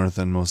lived in the north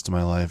end most of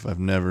my life, I've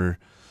never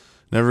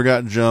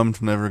got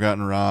jumped, never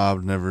gotten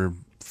robbed, never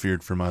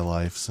feared for my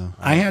life. So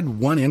I had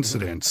one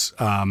incident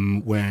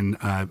when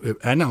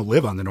I now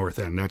live on the north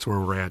end. That's where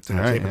we're at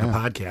taping the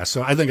podcast.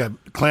 So I think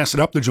I've classed it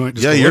up the joint.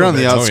 Yeah, you're on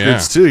the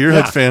outskirts too. You're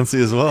hood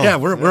fancy as well. Yeah,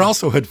 we're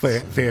also hood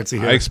fancy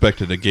here. I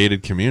expected a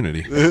gated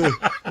community.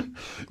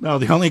 No,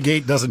 the only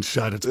gate doesn't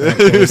shut. It's back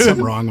there. There's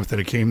something wrong with it.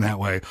 It came that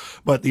way.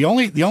 But the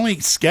only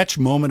sketch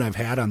moment I've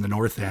had on the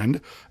north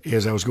end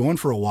is I was going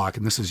for a walk,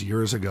 and this is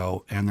years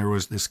ago, and there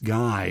was this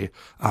guy.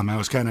 I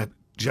was kind of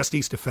just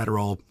east of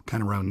Federal,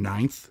 kind of around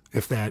 9th,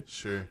 if that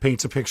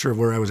paints a picture of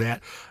where I was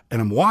at.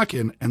 And I'm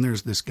walking, and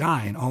there's this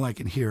guy, and all I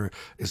can hear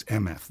is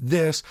MF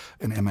this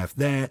and MF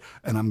that,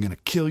 and I'm going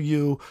to kill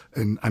you.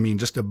 And I mean,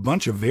 just a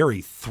bunch of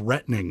very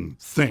threatening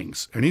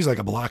things. And he's like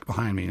a block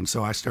behind me. And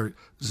so I start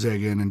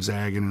zigging and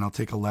zagging, and I'll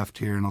take a left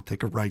here, and I'll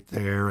take a right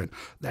there. And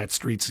that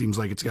street seems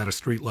like it's got a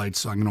street light,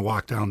 so I'm going to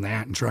walk down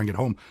that and try and get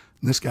home.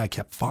 And this guy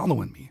kept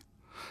following me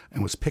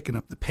and was picking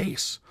up the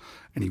pace.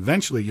 And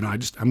eventually,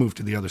 I moved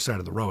to the other side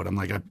of the road. I'm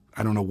like,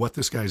 I don't know what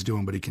this guy's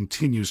doing, but he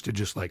continues to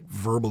just like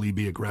verbally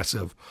be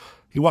aggressive.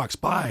 He walks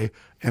by,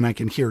 and I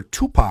can hear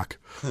Tupac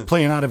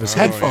playing out of his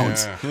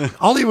headphones. Yeah.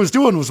 All he was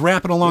doing was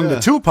rapping along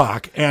to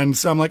Tupac. And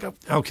so I'm like,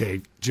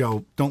 okay,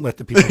 Joe, don't let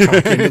the people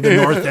talk into the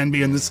north end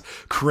be in this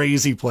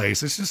crazy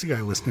place. It's just a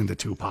guy listening to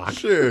Tupac.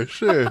 Sure.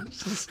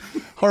 Just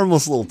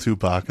harmless little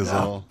Tupac is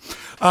all.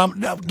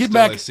 Now,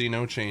 I see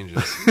no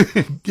changes.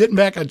 Getting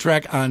back on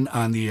track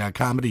on the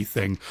comedy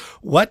thing.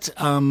 What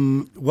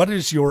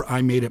is your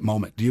I made it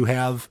moment? Do you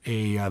have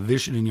a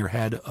vision in your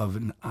head of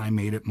an I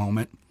made it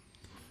moment?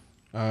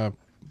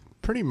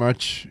 Pretty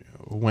much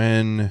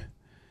when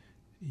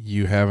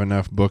you have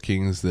enough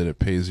bookings that it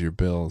pays your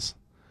bills,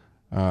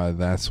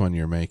 that's when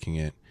you're making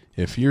it.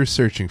 If you're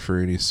searching for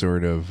any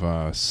sort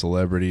of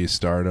celebrity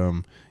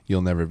stardom,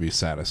 you'll never be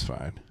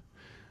satisfied.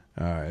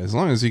 As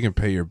long as you can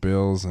pay your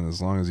bills and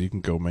as long as you can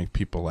go make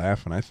people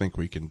laugh, and I think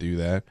we can do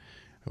that.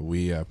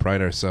 We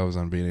pride ourselves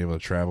on being able to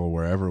travel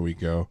wherever we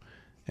go,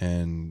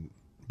 and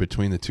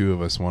between the two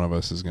of us, one of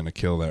us is going to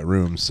kill that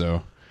room,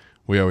 so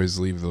we always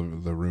leave the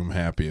room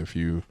happy. If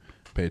you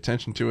pay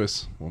attention to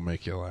us, we'll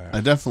make you laugh.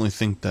 I definitely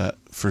think that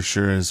for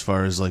sure, as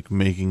far as like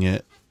making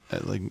it,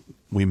 like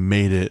we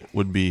made it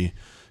would be,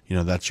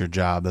 that's your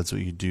job. That's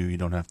what you do. You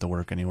don't have to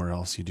work anywhere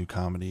else. You do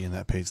comedy, and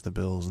that pays the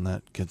bills, and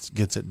that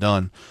gets it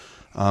done.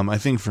 I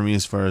think for me,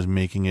 as far as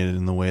making it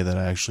in the way that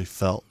I actually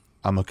felt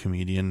I'm a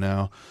comedian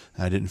now,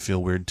 I didn't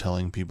feel weird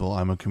telling people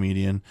I'm a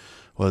comedian,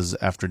 was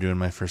after doing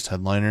my first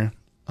headliner.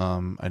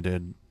 I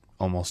did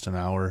almost an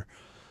hour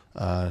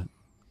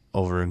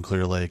over in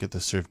Clear Lake at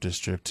the Surf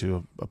District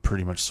to a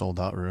pretty much sold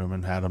out room,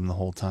 and had them the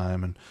whole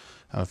time. And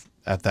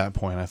at that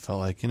point, I felt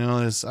like,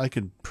 I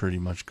could pretty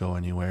much go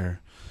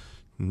anywhere.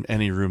 In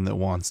any room that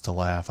wants to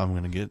laugh, I'm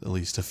going to get at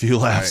least a few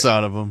laughs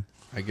out of them.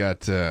 I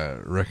got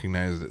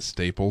recognized at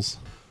Staples.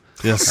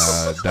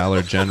 Yes,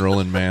 Dollar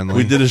General in Manly.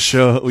 We did a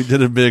show. We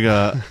did a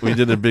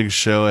big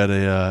show at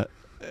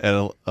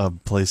a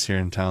place here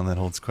in town that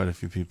holds quite a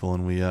few people,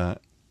 and we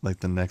like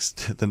the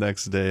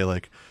next day,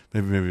 like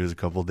maybe it was a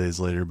couple of days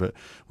later, but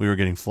we were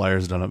getting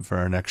flyers done up for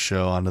our next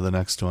show, on to the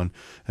next one.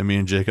 And me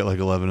and Jake at like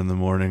 11 in the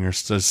morning are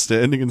just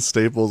standing in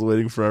Staples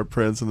waiting for our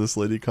prints, and this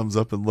lady comes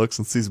up and looks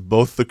and sees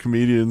both the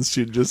comedians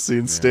she'd just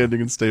seen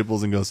standing in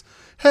Staples and goes,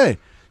 "Hey,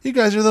 you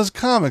guys are those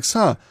comics,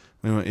 huh?"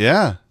 We went,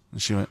 "Yeah."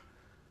 And she went,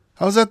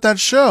 "I was at that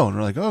show." And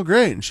we're like, "Oh,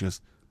 great." And she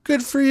goes,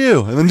 "Good for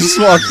you." And then just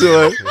walked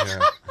away.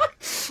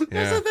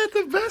 Yeah. Isn't that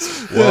the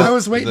best? Well, I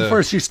was waiting for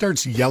her. She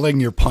starts yelling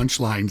your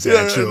punchlines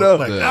at you. No.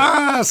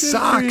 Like,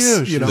 sucks.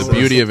 The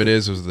beauty of it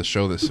was the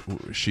show that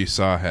she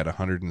saw had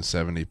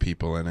 170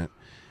 people in it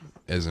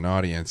as an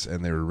audience,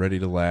 and they were ready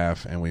to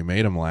laugh, and we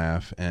made them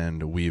laugh,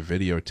 and we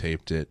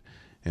videotaped it.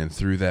 And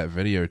through that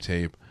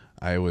videotape,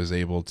 I was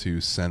able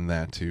to send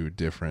that to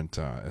different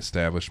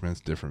establishments,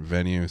 different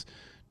venues,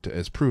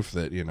 as proof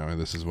that,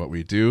 this is what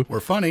we do.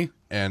 We're funny.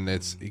 And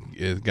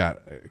it got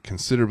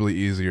considerably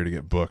easier to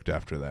get booked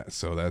after that.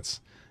 So that's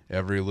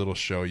every little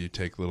show, you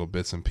take little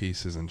bits and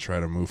pieces and try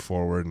to move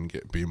forward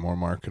and be more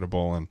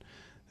marketable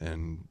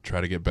and try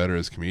to get better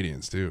as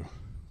comedians too.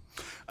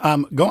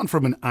 Going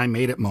from an I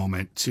made it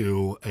moment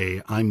to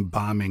a I'm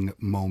bombing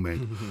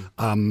moment.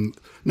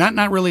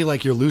 Not really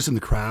like you're losing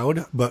the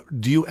crowd, but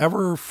do you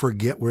ever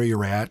forget where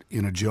you're at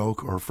in a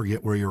joke or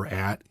forget where you're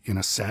at in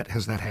a set?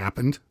 Has that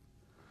happened?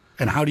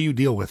 And how do you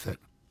deal with it?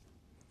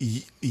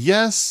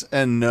 Yes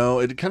and no.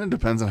 It kind of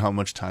depends on how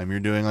much time you're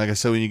doing. Like I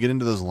said, when you get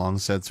into those long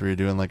sets where you're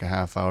doing like a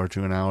half hour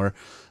to an hour,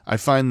 I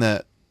find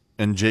that,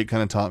 and Jake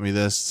kind of taught me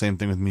this, same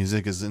thing with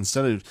music, is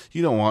instead of,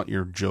 you don't want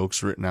your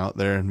jokes written out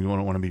there and you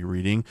don't want to be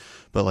reading,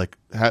 but like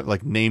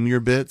name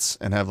your bits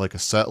and have like a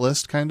set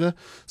list kind of,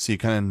 so you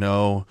kind of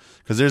know,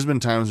 because there's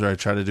been times where I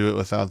try to do it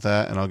without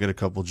that and I'll get a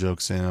couple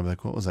jokes in, I'm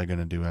like, what was I going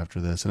to do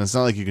after this? And it's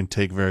not like you can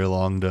take very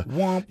long to,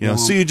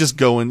 so you just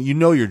go and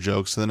your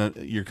jokes, so then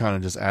you're kind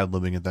of just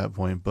ad-libbing at that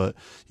point, but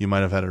you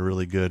might have had a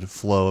really good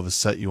flow of a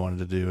set you wanted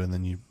to do and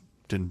then you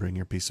didn't bring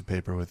your piece of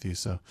paper with you,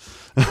 so...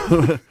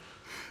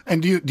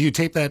 And do you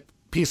tape that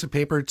piece of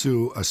paper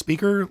to a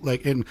speaker?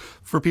 Like, and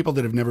for people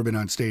that have never been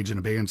on stage in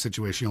a band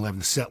situation, you'll have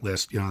the set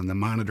list, on the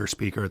monitor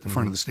speaker at the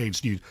front of the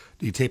stage. Do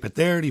you tape it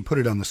there? Do you put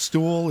it on the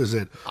stool? Is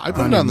it? I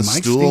put it on the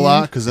stool a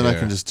lot because then I Yeah.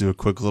 can just do a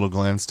quick little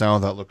glance down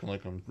without looking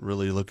like I'm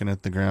really looking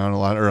at the ground a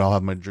lot. Or I'll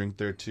have my drink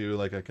there too.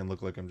 Like I can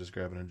look like I'm just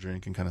grabbing a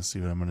drink and kind of see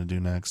what I'm going to do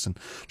next and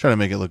try to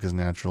make it look as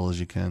natural as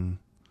you can.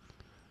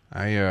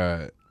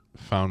 I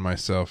found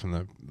myself in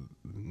the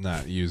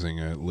not using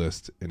a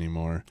list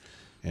anymore,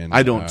 and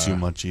I don't too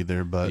much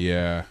either, but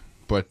yeah,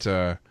 but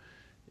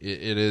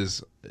it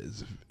is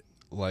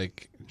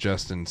like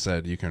Justin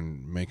said, you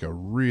can make a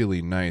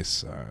really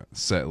nice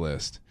set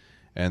list,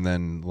 and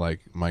then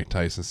like Mike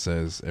Tyson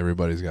says,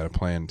 everybody's got a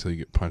plan until you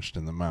get punched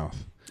in the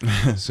mouth.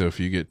 So if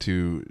you get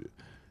two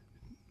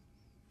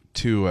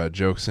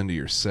jokes into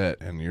your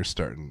set and you're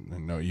starting,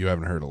 and no, you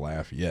haven't heard a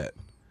laugh yet,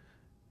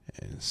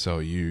 and so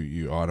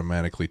you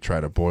automatically try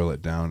to boil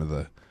it down to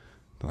the.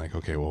 Like,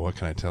 okay, well, what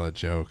can I tell a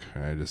joke?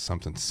 Just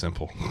something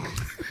simple.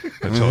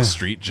 Can I tell a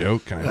street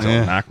joke? Can I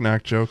tell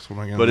knock-knock jokes? What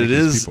am I going to But make it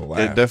these is, people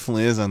laugh? it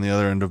definitely is on the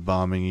other end of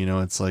bombing.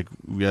 It's like,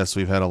 yes,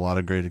 we've had a lot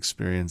of great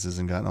experiences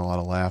and gotten a lot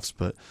of laughs,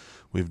 but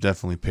we've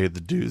definitely paid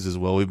the dues as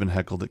well. We've been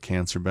heckled at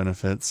cancer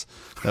benefits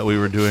that we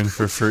were doing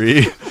for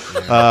free.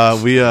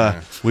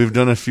 We've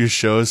done a few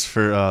shows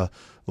for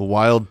the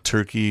Wild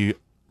Turkey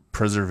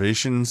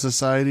Preservation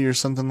Society or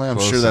something like that. I'm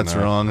Close sure that's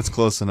enough. wrong. It's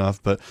close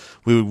enough, but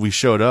we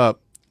showed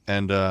up.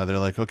 And they're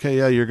like, okay,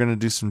 yeah, you're gonna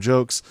do some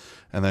jokes,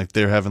 and like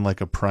they're having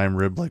like a prime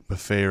rib like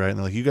buffet, right? And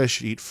they're like, you guys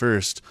should eat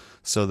first,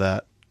 so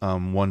that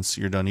once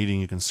you're done eating,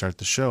 you can start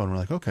the show. And we're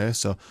like, okay,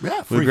 so Yeah,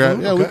 we free grab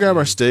food, okay. we grab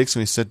our steaks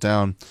and we sit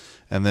down,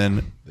 and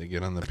then They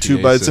get on the two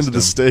PA bites into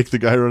the system. steak, the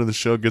guy running the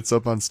show gets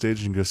up on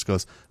stage and just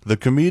goes, "The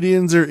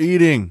comedians are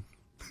eating,"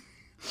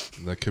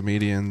 The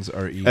comedians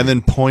are eating. and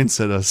then points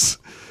at us,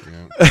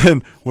 Yeah.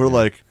 and we're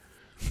like,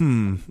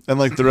 and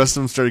like the rest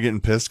of them started getting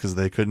pissed because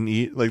they couldn't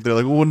eat. Like they're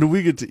like, well, when do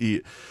we get to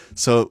eat?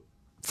 So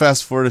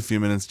fast forward a few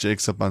minutes,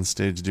 Jake's up on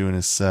stage doing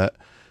his set,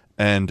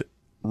 and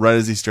right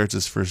as he starts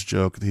his first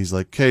joke, he's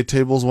like, okay,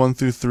 tables 1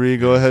 through 3,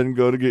 go ahead and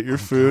go to get your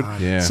food.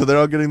 Yeah. So they're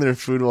all getting their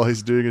food while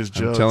he's doing his I'm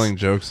jokes. telling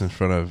jokes in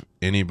front of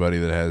anybody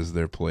that has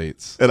their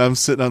plates. And I'm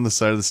sitting on the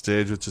side of the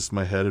stage with just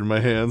my head in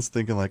my hands,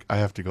 thinking like, I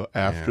have to go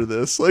after Yeah.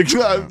 this. Like,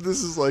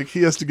 this is like,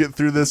 he has to get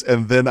through this,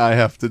 and then I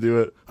have to do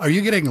it. Are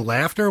you getting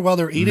laughter while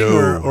they're eating,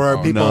 No. or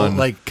are people none.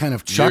 like kind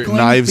of chuckling?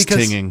 Knives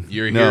Because tinging.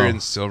 You're No. hearing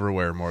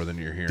silverware more than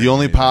you're hearing. The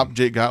only anything. pop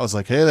Jake got was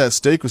like, hey, that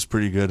steak was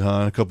pretty good, huh?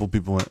 And a couple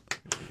people went,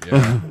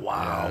 Yeah.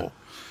 Wow.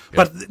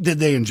 But did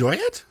they enjoy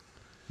it?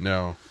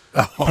 No.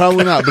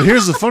 probably not. But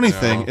here's the funny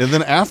thing. And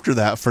then after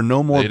that, for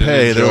no more They didn't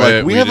pay, they're enjoy like,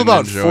 it. we We have didn't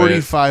about enjoy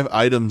 45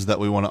 items that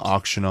we want to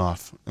auction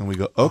off. And we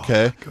go,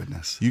 okay.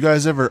 Goodness. You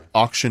guys ever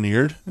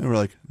auctioneered? And we're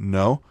like,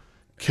 no.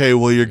 Okay,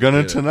 well, you're going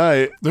to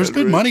tonight. There's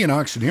good money in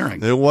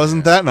auctioneering. It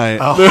wasn't that night.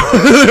 Oh.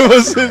 It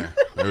wasn't.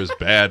 There was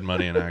bad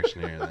money in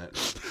auctioneering that.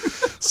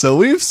 So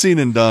we've seen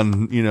and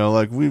done,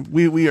 like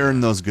we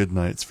earn those good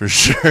nights for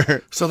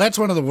sure. So that's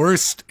one of the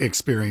worst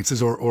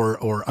experiences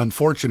or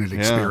unfortunate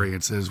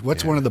experiences.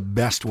 What's one of the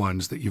best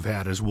ones that you've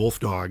had as wolf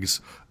dogs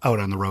out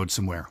on the road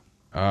somewhere?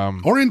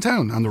 Or in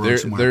town on the road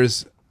somewhere?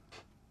 There's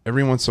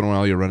every once in a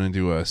while you'll run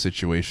into a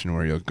situation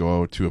where you'll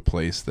go to a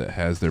place that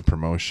has their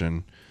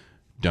promotion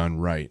done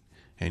right,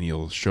 and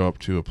you'll show up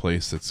to a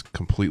place that's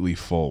completely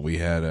full. We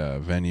had a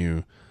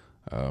venue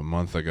a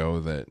month ago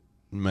that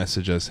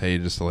messaged us, hey,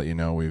 just to let you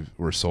know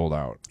we're sold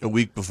out. A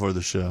week before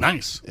the show.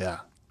 Nice. Yeah.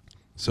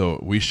 So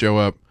we show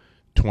up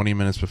 20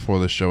 minutes before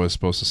the show is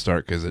supposed to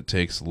start because it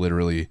takes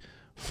literally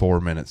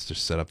 4 minutes to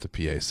set up the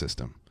PA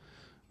system.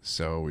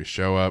 So we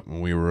show up,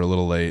 and we were a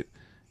little late.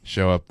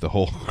 Show up, the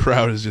whole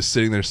crowd is just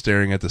sitting there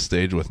staring at the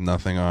stage with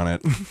nothing on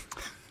it.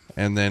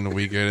 And then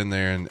we get in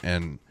there,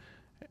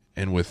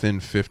 and within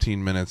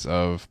 15 minutes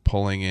of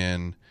pulling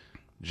in,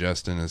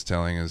 Justin is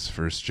telling his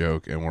first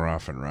joke, and we're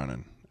off and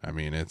running. I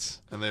mean,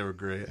 it's... And they were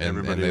great. And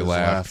Everybody they was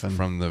laughed laughing.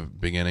 from the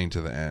beginning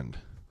to the end.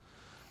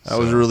 That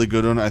was a really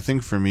good one. I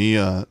think for me,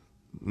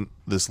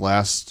 this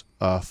last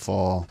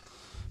fall,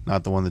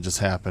 not the one that just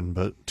happened,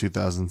 but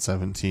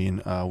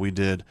 2017, we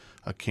did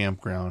a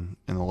campground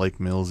in the Lake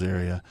Mills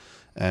area.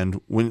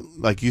 And when,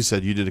 like you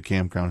said, you did a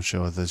campground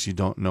show with us, you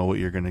don't know what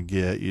you're going to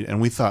get.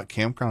 And we thought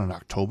campground in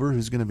October,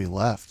 who's going to be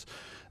left?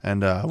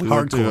 And we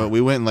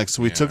went and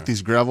we took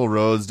these gravel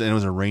roads, and it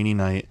was a rainy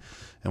night.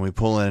 And we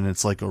pull in,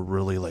 it's like a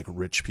really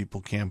rich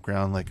people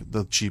campground, like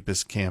the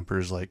cheapest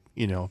campers, Well,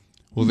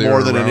 they more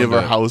were than any of our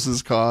around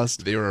houses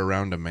cost. They were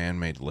around a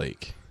man-made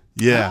lake.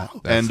 Yeah.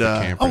 That's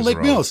the Campers Lake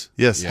Road. Mills.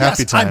 Yes, Yeah.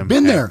 Happy time. I've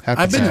been there.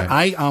 Happy I've been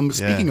time. there.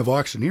 Speaking of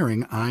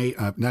auctioneering,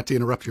 not to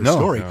interrupt your No,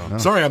 story. no.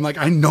 Sorry, I'm like,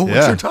 I know what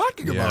Yeah. you're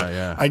talking about.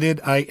 yeah. I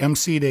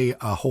emceed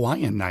a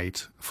Hawaiian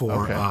night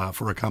for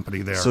a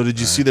company there. So did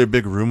you see their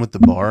big room with the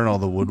bar and all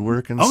the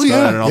woodwork and Oh, stuff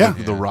yeah, and all yeah.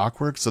 the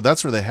rock work? So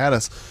that's where they had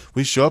us.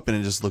 We show up and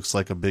it just looks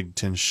like a big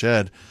tin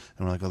shed.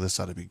 And we're like, oh, this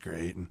ought to be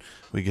great. And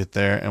we get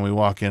there and we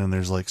walk in and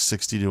there's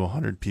 60 to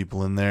 100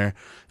 people in there.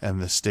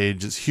 And the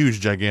stage is huge,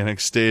 gigantic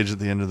stage at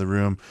the end of the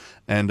room.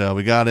 And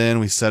we got in,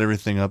 we set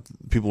everything up.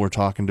 People were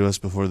talking to us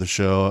before the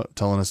show,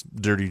 telling us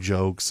dirty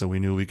jokes, so we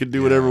knew we could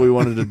do whatever we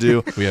wanted to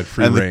do. We had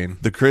free reign.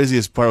 The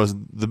craziest part was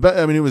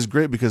it was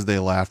great because they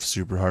laughed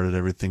super hard at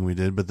everything we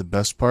did, but the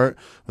best part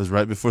was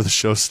right before the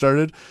show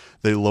started,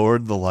 they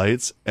lowered the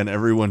lights and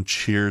everyone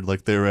cheered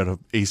like they were at a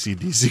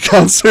AC/DC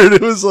concert.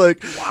 It was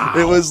like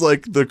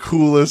the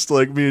coolest.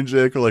 Like me and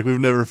Jake were like, we've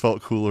never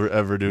felt cooler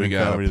ever doing We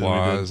got comedy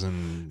applause than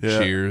we did.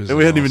 and cheers. And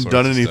we hadn't all even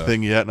done sorts of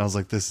anything stuff. yet, and I was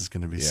like, this is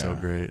going to be so Yeah.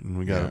 great. And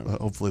we got Yeah.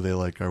 hopefully they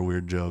like our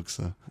weird jokes,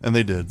 and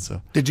they did.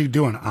 So Did you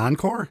do an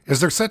encore?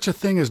 Is there such a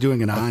thing as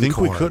doing an encore? I think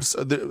we could.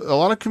 A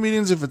lot of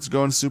comedians, if it's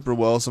going super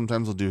well,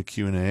 sometimes we'll do a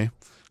Q&A,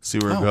 see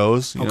where it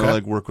goes. You know, okay.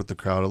 like work with the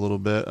crowd a little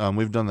bit.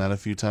 We've done that a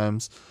few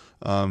times.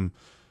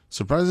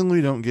 Surprisingly,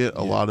 we don't get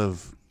a lot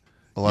of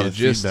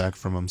feedback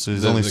from them. So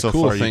there's only so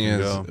cool far thing you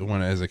can is go.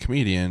 when, as a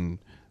comedian,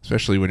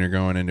 especially when you're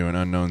going into an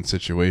unknown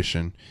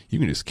situation, you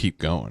can just keep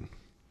going.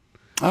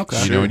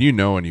 Okay. You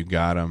know when you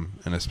got them,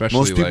 and especially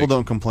Most people like,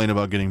 don't complain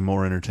about getting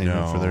more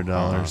entertainment for their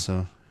dollar.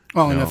 So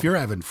Well, and No. if you're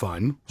having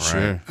fun,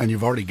 sure. and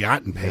you've already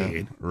gotten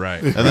paid,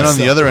 right. And then on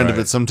the other end of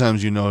Right. it,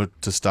 sometimes you know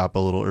to stop a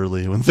little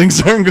early when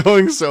things aren't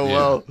going so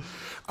well.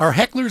 are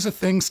hecklers a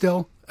thing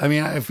still? I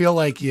mean, I feel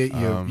like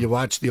you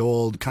watch the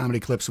old comedy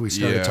clips we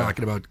started Yeah.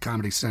 talking about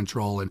Comedy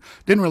Central and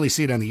didn't really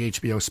see it on the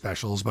HBO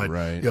specials, but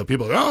Right. you know,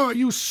 people, oh,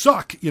 you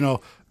suck. You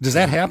know, does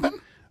that happen?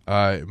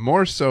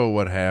 More so,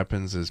 what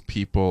happens is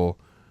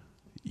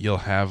you'll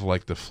have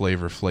like the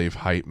Flavor Flav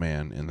hype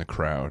man in the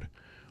crowd,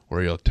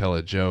 where you'll tell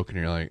a joke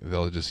and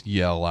they'll just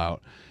yell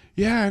out,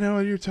 "Yeah, I know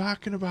what you're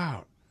talking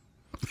about."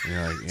 And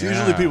you're like, It's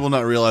usually people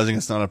not realizing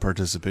it's not a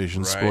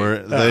participation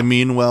sport. They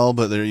mean well,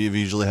 but you've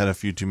usually had a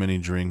few too many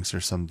drinks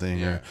or something.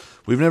 Yeah. Or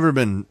we've never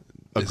been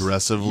It's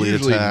aggressively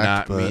usually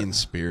attacked, not but mean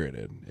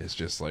spirited. It's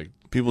just like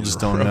people you just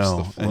don't roast know,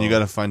 the flow. and you got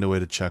to find a way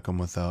to check them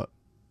without.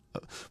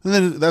 And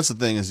then that's the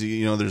thing is,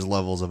 you know, there's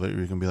levels of it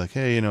where you can be like,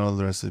 hey, you know,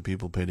 the rest of the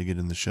people pay to get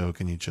in the show.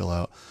 Can you chill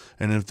out?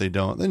 And if they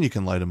don't, then you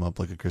can light them up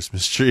like a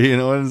Christmas tree, you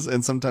know,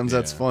 and sometimes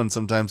that's fun.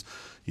 Sometimes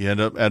you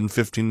end up adding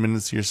 15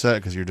 minutes to your set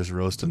because you're just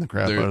roasting the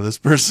crap out of this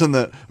person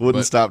that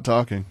wouldn't stop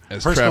talking.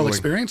 As Personal traveling-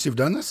 experience, you've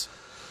done this?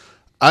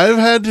 I've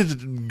had to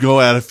go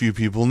at a few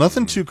people.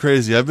 Nothing too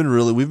crazy. We've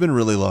been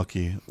really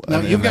lucky. Now,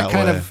 in you've got that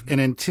kind way. of an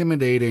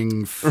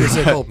intimidating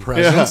physical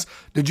presence.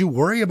 Did you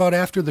worry about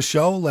after the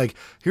show, like,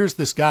 here's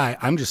this guy,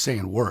 I'm just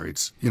saying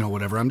words, you know,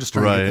 whatever. I'm just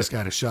trying to get this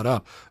guy to shut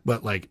up.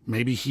 But, like,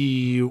 maybe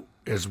he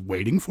is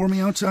waiting for me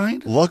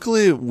outside?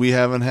 Luckily, we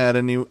haven't had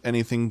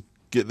anything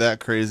get that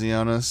crazy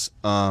on us.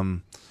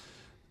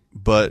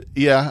 But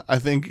yeah, I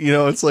think, you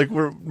know, it's like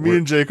me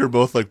and Jake are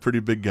both like pretty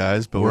big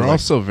guys, but We're like,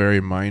 also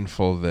very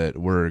mindful that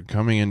we're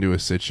coming into a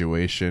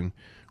situation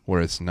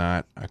where it's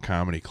not a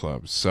comedy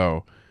club,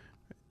 so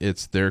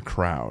it's their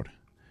crowd.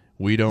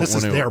 We don't. This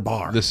is their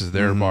bar. This is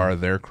their bar,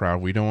 their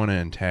crowd. We don't want to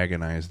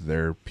antagonize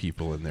their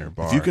people in their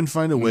bar. if you can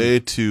find a way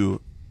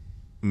to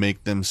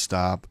make them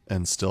stop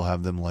and still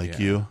have them like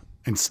you,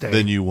 And stay.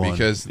 then you won.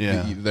 because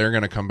they're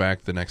going to come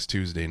back the next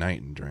Tuesday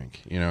night and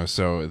drink. You know,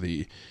 so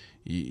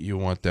you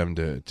want them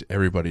to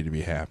everybody to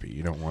be happy.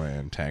 You don't want to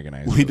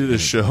antagonize. We did a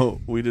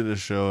anybody.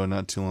 show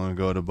not too long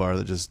ago at a bar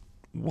that just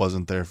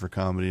wasn't there for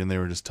comedy, and they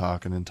were just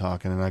talking, and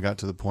I got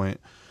to the point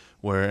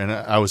where, and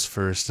I was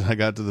first, and I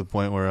got to the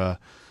point where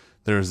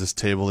there was this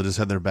table that just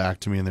had their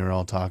back to me, and they were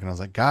all talking. I was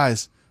like,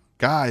 guys,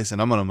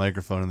 and I'm on a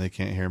microphone, and they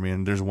can't hear me,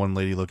 and there's one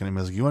lady looking at me.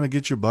 I was like, you want to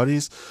get your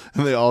buddies?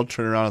 And they all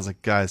turn around. I was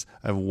like, guys,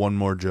 I have one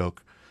more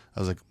joke. I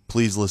was like,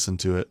 please listen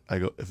to it. I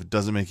go, if it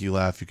doesn't make you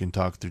laugh, you can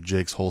talk through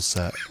Jake's whole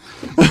set.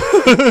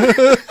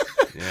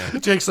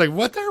 Jake's like,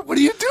 what are you But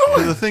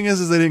doing? the thing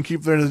is they didn't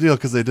keep their end of the deal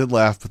because they did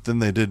laugh, but then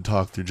they did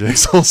talk through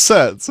Jake's whole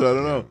set. So I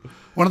don't know.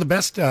 One of the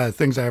best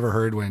things I ever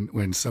heard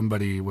when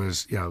somebody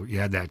was, you know, you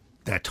had that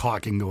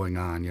talking going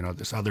on, you know,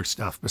 this other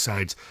stuff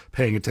besides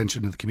paying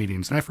attention to the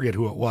comedians. And I forget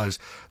who it was.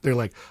 They're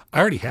like, I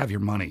already have your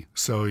money.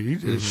 So you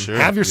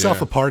have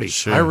yourself a party.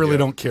 Sure, I really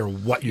don't care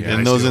what you guys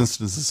In those do.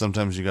 instances,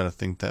 sometimes you got to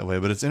think that way.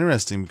 But it's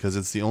interesting because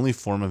it's the only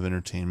form of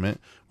entertainment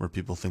where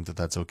people think that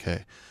that's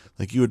okay.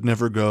 Like you would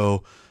never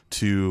go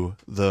to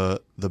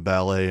the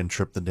ballet and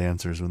trip the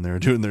dancers when they were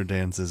doing their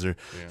dances, or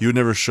you would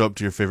never show up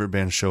to your favorite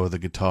band show with a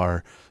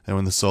guitar, and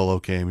when the solo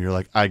came, you're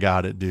like, I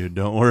got it, dude,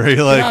 don't worry.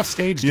 Like, off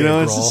stage, you know,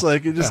 Dave it's just Grohl.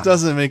 like it just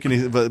doesn't make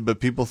any. But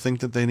people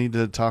think that they need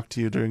to talk to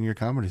you during your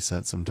comedy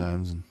set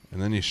sometimes.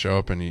 And then you show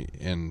up,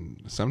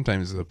 and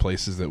sometimes the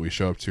places that we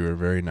show up to are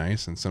very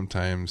nice, and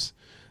sometimes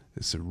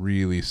it's a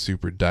really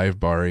super dive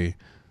bar-y.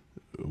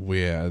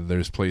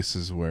 There's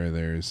places where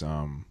there's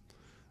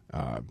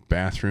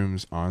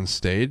bathrooms on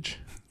stage.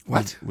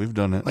 What? We've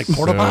done it. Like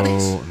porta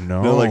potties?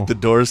 No, No, like the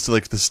doors to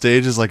like the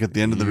stage is like at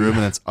the end of the room,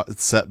 and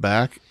it's set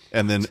back,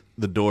 and then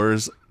the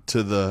doors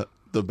to the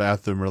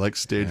bathroom are like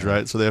stage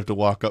right, so they have to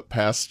walk up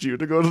past you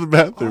to go to the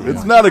bathroom.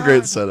 It's not a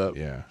great setup.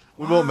 Yeah.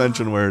 We won't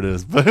mention where it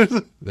is, but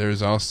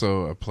There's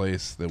also a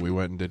place that we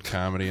went and did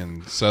comedy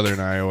in southern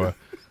Iowa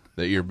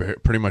that you're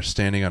pretty much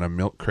standing on a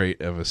milk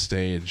crate of a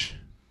stage.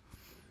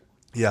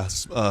 yeah,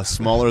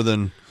 smaller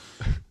than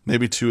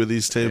maybe 2 of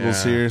these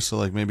tables Yeah. here. So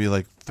like maybe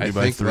like 3 I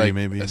by think 3 like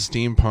maybe. a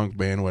steampunk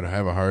band would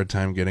have a hard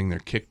time getting their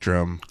kick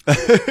drum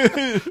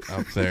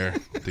up there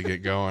to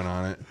get going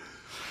on it.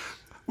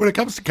 When it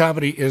comes to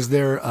comedy, is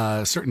there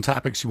certain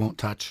topics you won't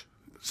touch?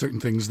 Certain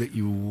things that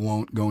you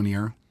won't go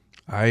near?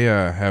 I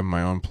have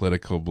my own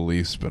political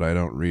beliefs, but I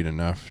don't read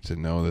enough to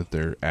know that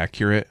they're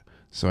accurate.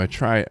 So I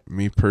try to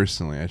leave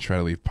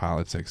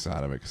politics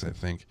out of it because I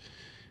think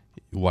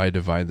why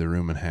divide the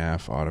room in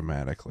half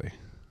automatically?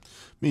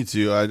 Me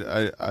too.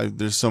 I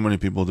there's so many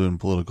people doing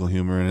political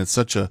humor, and it's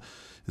such a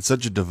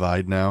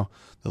divide now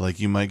that like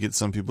you might get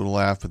some people to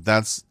laugh, but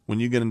that's when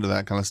you get into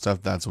that kind of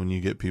stuff. That's when you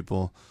get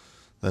people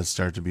that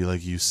start to be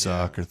like, you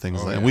suck, or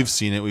things like. And we've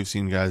seen it. We've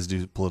seen guys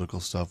do political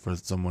stuff where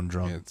someone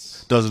drunk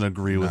doesn't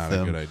agree with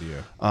them. Not a good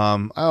idea.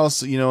 I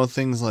also,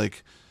 things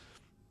like,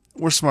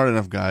 we're smart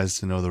enough guys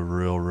to know the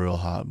real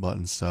hot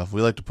button stuff.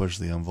 We like to push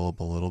the envelope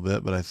a little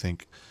bit, but I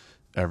think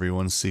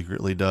everyone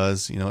secretly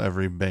does.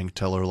 Every bank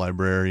teller,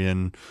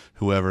 librarian,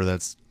 whoever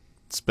that's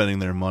spending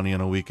their money on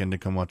a weekend to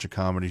come watch a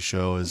comedy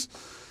show is,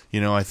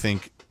 I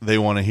think they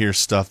want to hear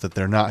stuff that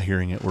they're not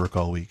hearing at work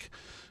all week.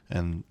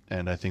 And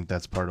I think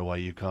that's part of why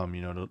you come,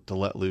 to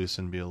let loose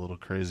and be a little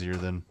crazier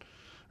than,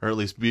 or at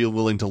least be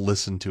willing to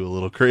listen to a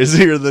little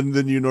crazier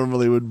than you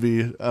normally would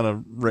be on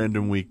a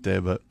random weekday.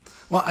 But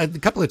well, a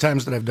couple of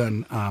times that I've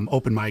done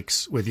open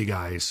mics with you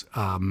guys,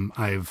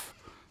 I've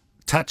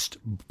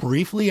touched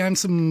briefly on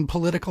some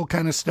political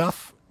kind of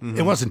stuff. Mm-hmm.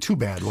 It wasn't too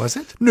bad, was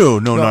it? No,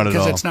 not at all.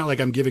 Because it's not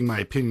like I'm giving my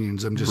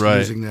opinions. I'm just right.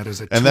 using that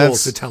as a tool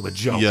to tell a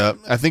joke. Yeah,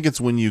 I think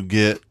it's when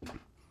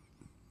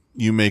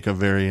you make a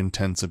very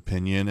intense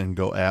opinion and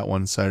go at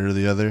one side or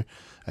the other,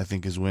 I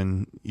think is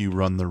when you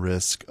run the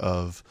risk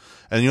of,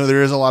 and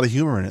there is a lot of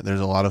humor in it. There's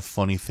a lot of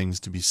funny things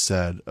to be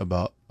said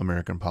about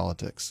American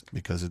politics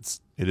because it's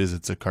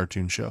a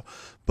cartoon show.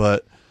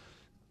 But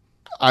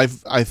I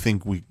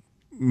think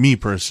me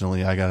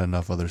personally, I got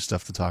enough other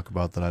stuff to talk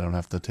about that I don't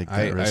have to take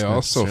that risk. I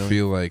also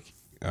feel like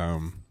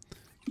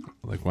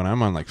when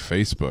I'm on like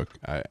Facebook,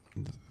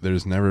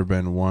 there's never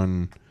been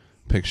one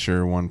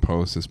picture, one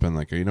post that's been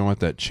like,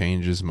 that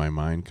changes my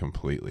mind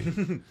completely.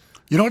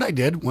 You know what I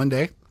did one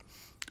day?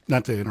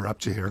 Not to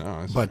interrupt you here,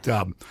 but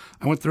I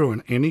went through,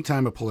 and any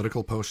time a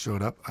political post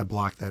showed up, I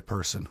blocked that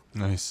person.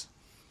 Nice.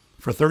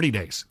 For 30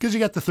 days, because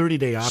you got the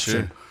 30-day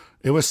option. Sure.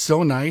 It was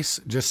so nice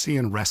just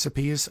seeing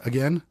recipes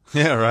again.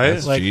 Yeah, right.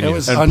 That's like genius. It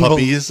was and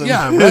puppies.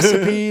 Yeah,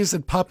 recipes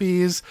and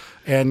puppies,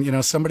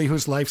 and somebody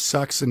whose life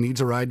sucks and needs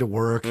a ride to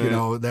work.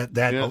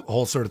 That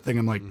whole sort of thing.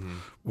 I'm like,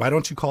 why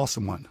don't you call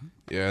someone?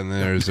 Yeah, and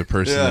then there's a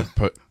person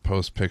that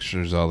posts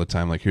pictures all the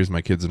time. Like, here's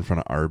my kids in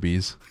front of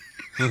Arby's.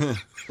 You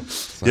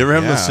ever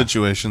have those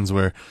situations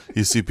where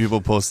you see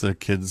people post their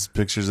kids,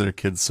 pictures of their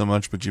kids so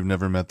much, but you've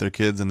never met their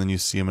kids, and then you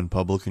see them in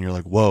public, and you're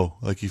like, whoa,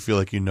 like you feel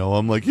like you know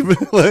them, like you've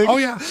been like, oh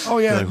yeah,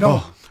 like,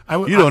 no,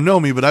 you don't know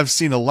me, but I've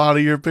seen a lot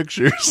of your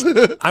pictures.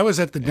 I was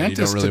at the dentist.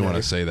 You don't really today. want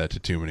to say that to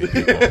too many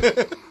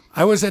people.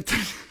 I was at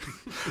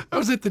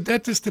the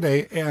dentist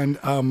today,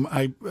 and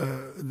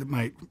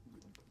my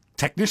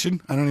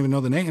technician, I don't even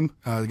know the name,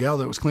 the gal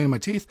that was cleaning my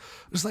teeth,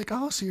 was like,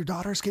 oh, so your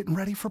daughter's getting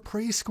ready for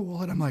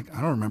preschool. And I'm like,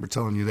 I don't remember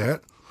telling you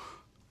that.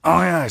 Oh,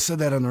 yeah, I said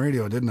that on the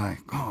radio, didn't I?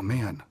 Oh,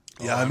 man.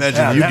 Yeah, I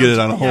imagine you get it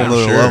on a whole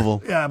other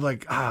level. Yeah, I'm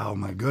like, oh,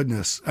 my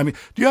goodness. I mean,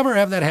 do you ever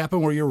have that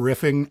happen where you're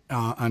riffing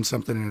on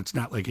something and it's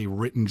not like a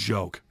written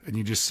joke, and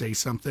you just say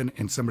something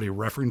and somebody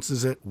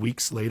references it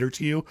weeks later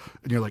to you,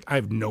 and you're like, I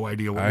have no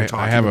idea what we're talking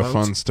about? I have a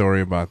fun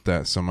story about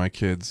that. So my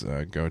kids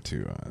go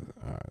to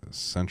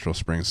Central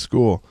Springs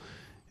School,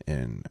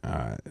 and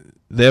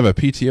they have a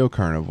PTO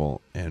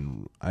carnival,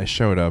 and I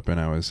showed up, and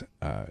I was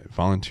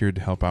volunteered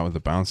to help out with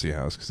the bouncy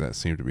house because that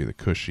seemed to be the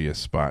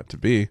cushiest spot to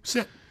be.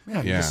 Sit.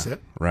 Yeah, you just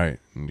sit. Right.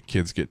 And the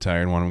kids get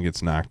tired, one of them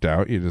gets knocked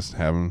out. You just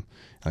have them,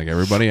 like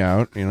everybody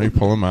out, you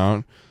pull them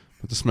out,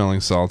 put the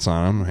smelling salts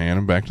on them, hand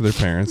them back to their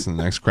parents, and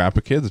the next crop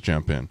of kids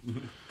jump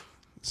in.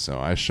 So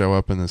I show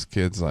up, and this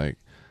guy's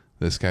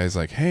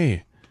like,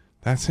 hey,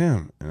 that's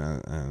him. And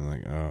I'm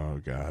like,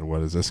 oh, God,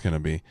 what is this going to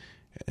be?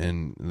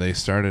 And they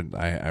started,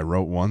 I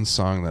wrote one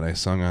song that I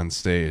sung on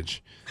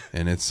stage,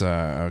 and it's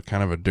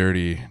kind of a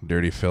dirty,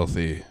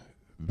 filthy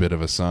bit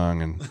of a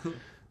song, and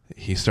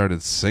he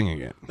started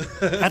singing it.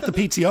 At the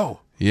PTO.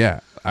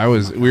 Yeah.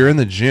 We were in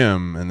the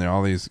gym, and they're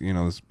all these,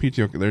 this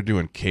PTO, they're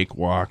doing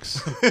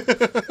cakewalks.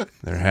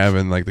 They're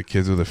having, like, the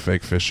kids with the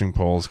fake fishing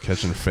poles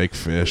catching fake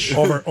fish.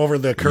 Over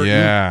the curtain.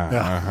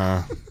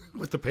 Yeah.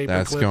 With the paper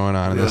That's clip. going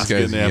on, and this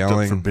guy's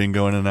yelling for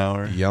bingo in an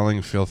hour.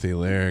 Yelling filthy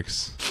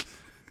lyrics.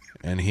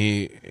 And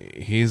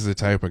he's the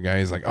type of guy.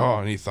 He's like, oh,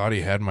 and he thought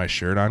he had my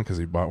shirt on because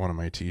he bought one of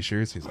my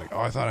T-shirts. He's like,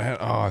 I thought I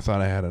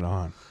had it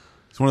on.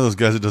 It's one of those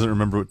guys that doesn't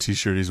remember what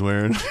T-shirt he's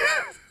wearing.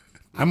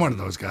 I'm one of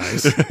those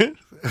guys.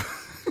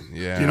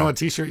 Yeah. Do you know what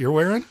T-shirt you're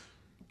wearing?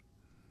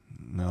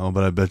 No,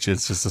 but I bet you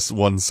it's just this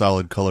one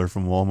solid color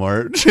from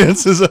Walmart.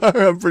 Chances are,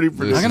 I'm pretty.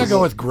 I'm gonna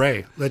go with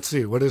gray. Let's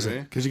see, what is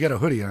it? Because you got a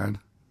hoodie on.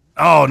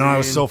 Oh no, I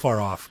was so far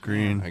off.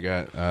 Green. I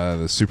got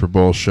the Super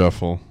Bowl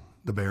Shuffle.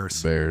 The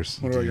Bears. Bears.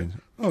 What do I get?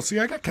 Oh, see,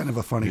 I got kind of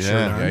a funny Yeah.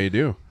 shirt on. Yeah, you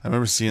do. I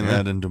remember seeing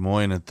that in Des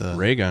Moines at the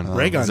Ray Gun.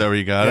 Ray Gun. Is that where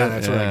you got it? Yeah,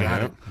 that's where I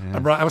got it.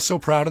 Yeah. I was so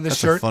proud of this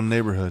That's shirt. a fun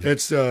neighborhood.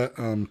 It's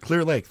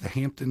Clear Lake, the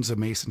Hamptons of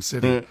Mason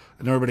City. Yeah.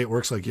 And everybody at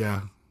work's like,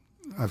 yeah,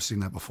 I've seen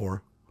that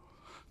before.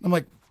 I'm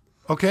like,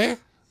 okay.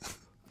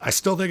 I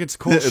still think it's a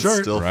cool It's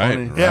shirt. still Right.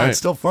 funny. Yeah, Right. it's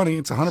still funny.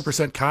 It's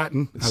 100%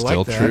 cotton. It's I still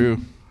like that. true.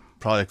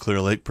 Probably a Clear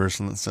Lake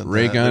person that said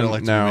Ray that. Gun, They don't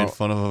like to now- be made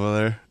fun of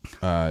over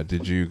there.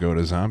 Did you go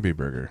to Zombie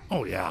Burger?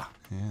 Oh, yeah.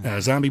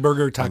 Zombie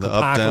Burger, Taco the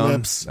Up Down.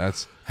 Apocalypse.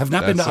 That's Have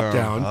not been to that's, Up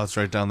Down. Oh, it's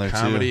right down there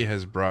Comedy too.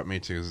 has brought me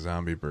to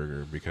Zombie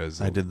Burger because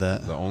I did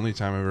that. The only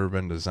time I've ever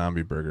been to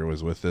Zombie Burger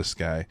was with this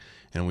guy,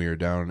 and we were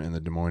down in the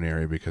Des Moines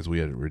area because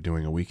we're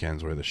doing a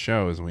weekends where the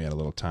shows, and we had a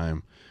little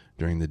time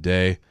during the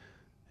day.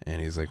 And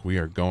he's like, "We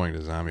are going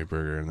to Zombie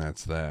Burger, and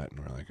that's that."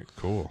 And we're like,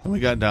 "Cool." And we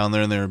got down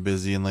there and they were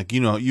busy, and like,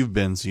 you know, you've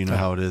been, so you know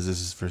how it is.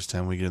 This is the first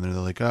time we get in there.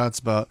 They're like, "Oh, it's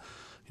about,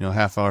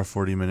 half hour,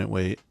 40-minute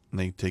wait." And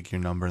they take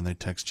your number and they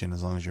text you, and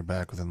as long as you're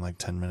back within like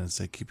 10 minutes,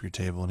 they keep your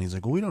table. And he's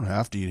like, "Well, we don't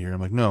have to eat here." I'm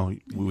like, "No,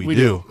 we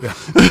do. Yeah.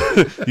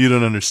 You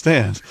don't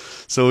understand."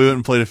 So we went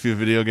and played a few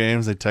video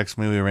games. They texted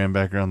me. We ran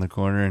back around the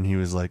corner, and he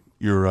was like,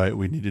 "You're right.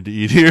 We needed to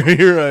eat here.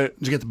 You're right."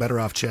 Did you get the better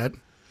off Chad?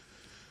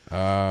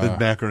 The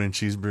macaroni and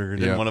cheeseburger.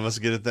 Didn't yeah. one of us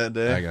get it that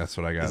day? That's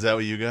what I got. Is that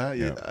what you got?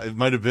 Yeah. Yeah, it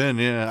might have been.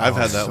 Yeah, I've Oh,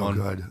 had that so one.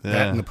 good. Yeah.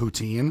 That and the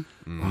poutine.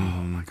 Oh,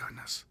 my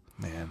goodness.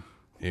 Man.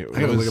 It I got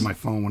to was- look at my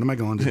phone. When am I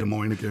going to Des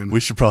Moines again? We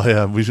should probably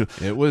have. We should.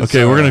 It was,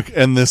 okay. We're gonna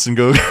end this and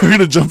go. We're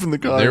gonna jump in the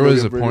car. There and go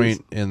was get a burgers.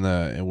 point and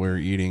we were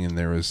eating, and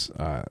there was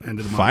End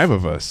of the 5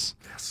 month. of us,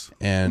 Yes.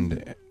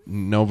 and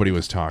nobody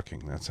was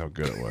talking. That's how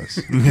good it was.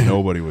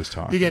 Nobody was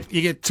talking.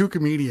 You get 2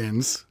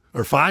 comedians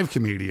or 5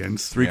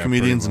 comedians. Three Yeah,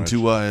 comedians pretty and 2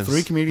 much. wives.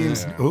 3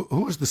 comedians. Who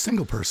was the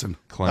single person?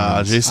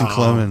 Clemens. Jason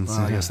Clemens.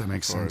 I yeah. guess that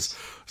makes sense.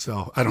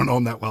 So I don't know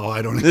him that well.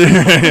 I don't.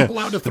 I'm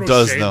allowed to throw It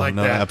does shade though. like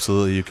No, that.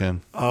 absolutely, you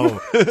can.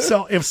 Oh,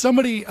 so if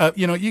somebody,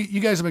 you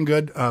guys have been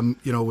good,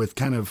 with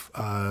kind of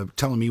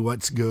telling me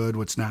what's good,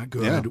 what's not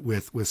good Yeah.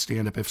 with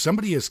stand up. If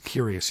somebody is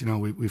curious,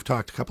 we've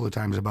talked a couple of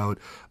times about,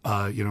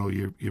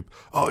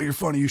 you're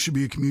funny, you should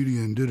be a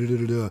comedian. Da, da,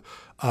 da, da,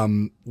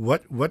 da.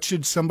 What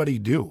should somebody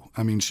do?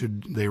 I mean,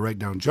 should they write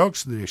down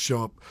jokes? Do they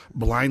show up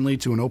blindly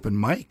to an open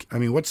mic? I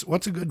mean,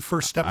 what's a good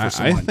first step for I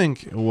someone?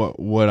 think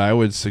what I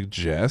would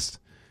suggest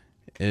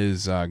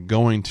is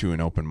going to an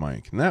open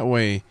mic, and that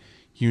way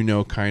you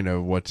know kind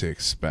of what to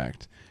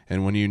expect.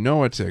 And when you know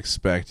what to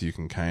expect, you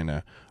can kind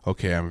of,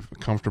 okay, I'm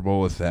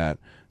comfortable with that.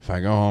 If I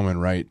go home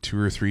and write 2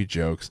 or 3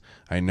 jokes,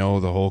 I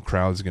know the whole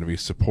crowd's going to be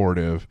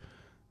supportive.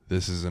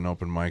 This is an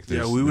open mic.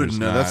 Yeah, we would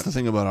know. That's the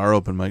thing about our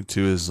open mic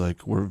too. Is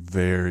like we're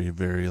very,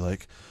 very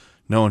like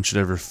no one should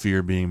ever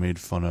fear being made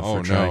fun of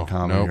for trying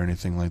comedy or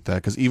anything like that.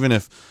 Because even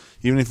if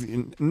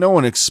no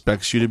one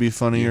expects you to be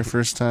funny your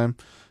first time,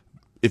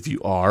 if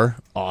you are,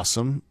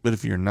 awesome. But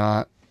if you're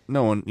not,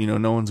 no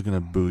one's gonna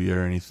boo you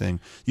or anything.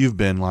 You've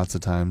been lots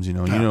of times, you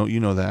know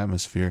the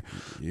atmosphere.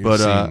 You've but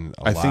seen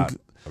a I lot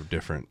think of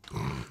different.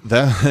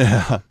 that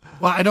yeah.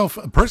 Well, I know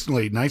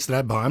personally, nights that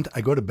I bombed,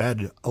 I go to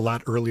bed a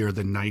lot earlier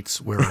than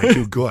nights where I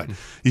do good.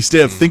 You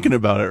stay up thinking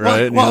about it,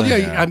 right? And Well, you're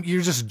yeah, like,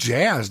 you're just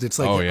jazzed. It's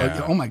like, Oh,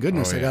 yeah. oh my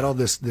goodness, Oh, I got yeah. all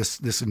this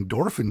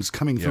endorphins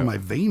coming through Yep. my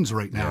veins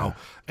right now,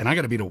 and I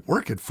got to be to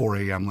work at 4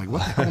 a.m. Like, what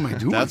the hell am I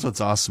doing? That's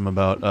what's awesome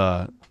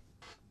about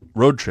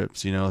road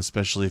trips,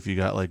 especially if you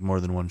got like more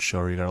than one show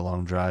or you got a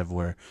long drive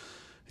where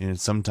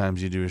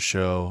sometimes you do a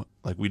show,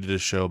 like we did a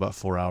show about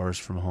 4 hours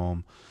from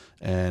home,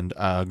 and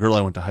a girl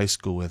I went to high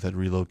school with had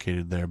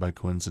relocated there by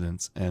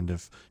coincidence, and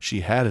if she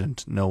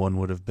hadn't, no one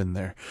would have been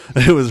there.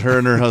 It was her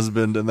and her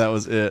husband, and that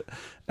was it.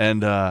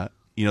 And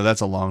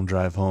that's a long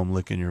drive home,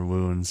 licking your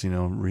wounds,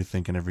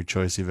 rethinking every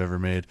choice you've ever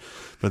made.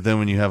 But then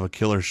when you have a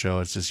killer show,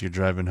 it's just you're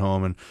driving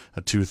home, and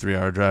a 2-3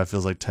 hour drive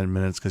feels like 10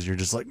 minutes because you're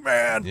just like,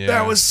 man, Yeah.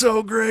 that was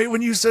so great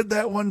when you said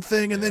that one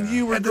thing, and then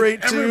you were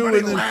great too. everybody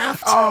And then,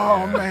 laughed.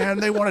 oh man,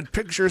 they wanted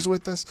pictures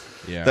with us.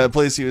 Yeah. That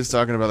place he was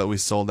talking about that we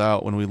sold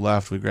out, when we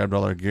left, we grabbed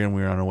all our gear and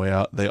we were on our way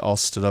out. They all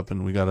stood up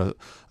and we got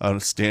a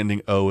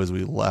standing O as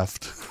we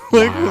left.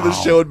 Like the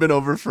show had been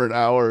over for an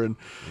hour, and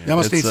you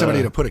almost need it's,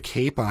 somebody to put a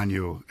cape on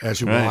you as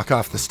you right. walk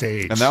off the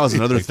stage. and that was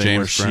another Like thing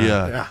where James she,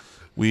 Brown. Yeah.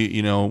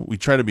 we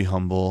try to be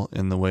humble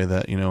in the way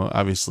that,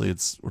 obviously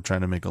we're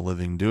trying to make a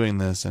living doing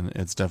this, and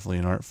it's definitely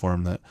an art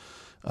form that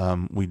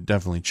we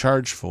definitely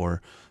charge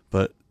for,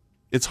 but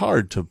it's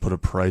hard to put a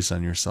price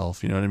on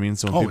yourself. You know what I mean?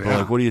 So when people are yeah.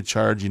 like, what do you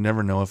charge? You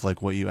never know if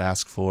like what you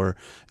ask for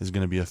is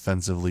going to be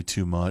offensively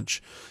too much,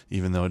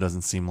 even though it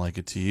doesn't seem like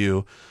it to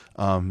you.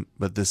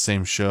 But this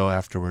same show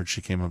afterwards,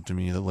 she came up to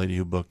me, the lady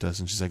who booked us,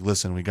 and she's like,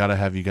 listen, we got to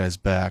have you guys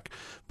back.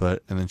 And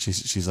then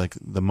she's like,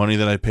 the money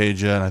that I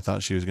paid you, and I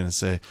thought she was going to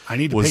say, I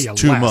need to was pay you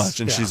too less. much.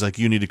 And Yeah. she's like,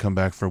 you need to come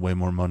back for way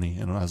more money.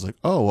 And I was like,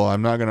 oh, well,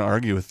 I'm not going to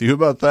argue with you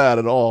about that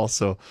at all.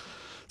 So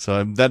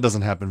that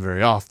doesn't happen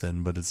very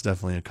often, but it's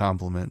definitely a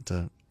compliment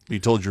to be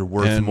told you're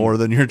worth And more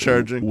than you're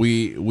charging.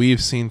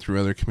 We've seen through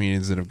other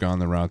comedians that have gone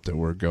the route that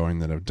we're going,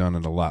 that have done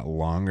it a lot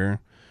longer.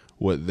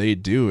 What they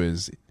do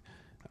is,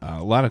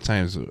 a lot of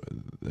times,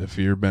 if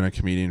you've been a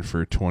comedian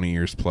for 20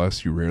 years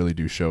plus, you rarely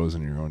do shows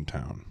in your own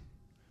town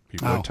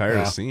People are tired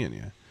yeah. of seeing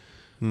you.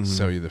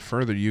 So the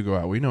further you go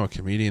out, we know a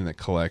comedian that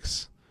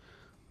collects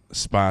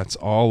spots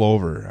all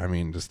over. I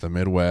mean, just the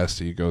Midwest.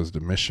 He goes to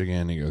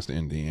Michigan, he goes to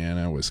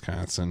Indiana,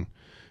 Wisconsin,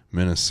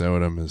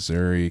 Minnesota,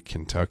 Missouri,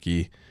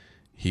 Kentucky.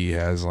 He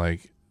has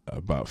like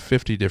about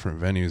 50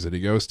 different venues that he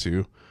goes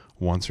to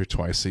once or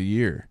twice a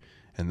year.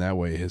 And that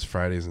way his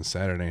Fridays and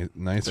Saturday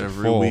nights are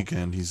full. Every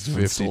weekend he's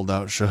doing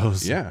sold-out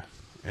shows. Yeah.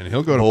 And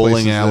he'll go to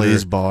bowling places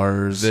alleys,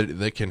 bars.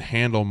 that can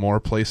handle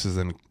more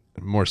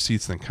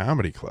seats than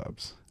comedy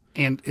clubs.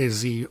 And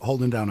is he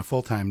holding down a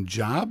full-time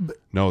job?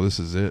 No, this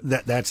is it.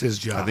 That's his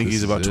job. I think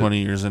he's about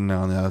 20 years in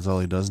now, and that's all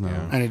he does now.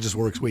 Yeah. And he just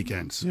works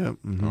weekends. Yep.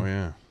 Mm-hmm. Oh,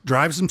 yeah.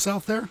 Drives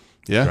himself there?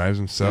 Yeah. Drives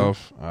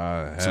himself.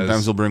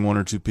 Sometimes he'll bring one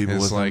or two people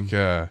with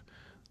him.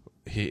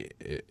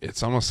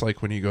 It's almost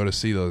like when you go to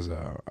see those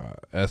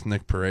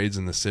ethnic parades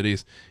in the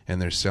cities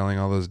and they're selling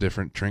all those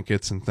different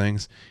trinkets and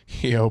things.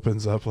 He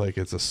opens up like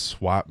it's a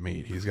swap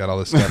meet. He's got all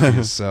this stuff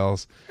he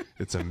sells.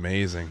 It's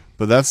amazing.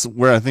 But that's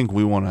where I think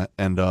we want to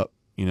end up.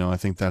 You know, I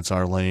think that's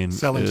our lane.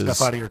 Selling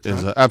stuff out of your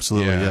trunk?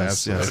 Absolutely, Yeah,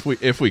 yes.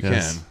 absolutely. Yes. If we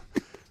Yes.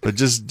 can. But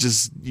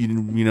just you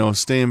know,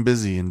 staying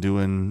busy and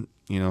doing,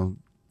 you know,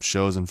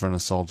 shows in front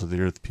of Salt of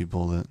the Earth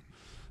people that,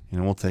 you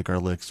know, we'll take our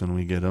licks when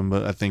we get them.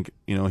 But I think,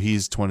 you know,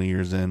 he's 20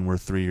 years in, we're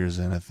 3 years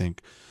in. I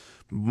think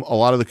a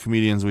lot of the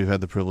comedians we've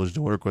had the privilege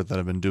to work with that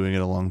have been doing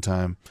it a long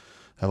time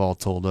have all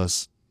told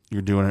us,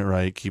 you're doing it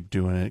right, keep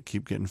doing it,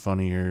 keep getting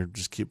funnier,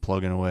 just keep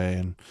plugging away.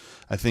 And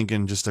I think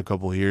in just a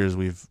couple of years,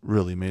 we've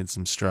really made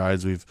some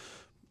strides. We've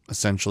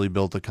essentially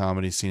built a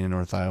comedy scene in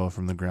North Iowa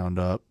from the ground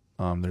up.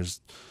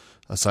 There's,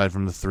 aside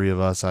from the three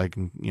of us, I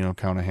can, you know,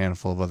 count a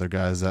handful of other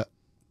guys that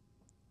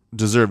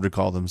deserve to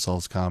call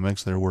themselves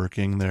comics. They're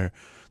working, they're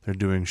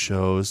doing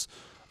shows.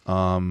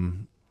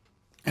 And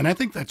I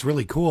think that's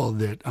really cool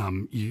that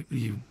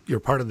you're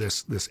part of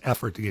this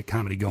effort to get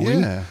comedy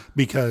going. Yeah.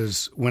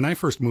 Because when I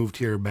first moved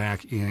here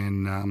back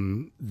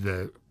in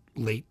the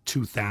late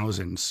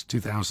 2000s,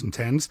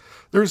 2010s,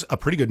 there's a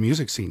pretty good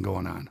music scene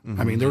going on.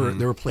 I mean, there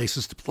were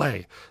places to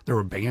play. There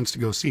were bands to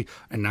go see,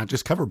 and not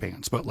just cover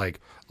bands, but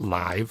like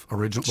live,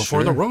 original.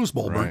 Before the Rose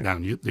Bowl burnt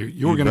down, you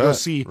were going to go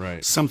see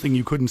something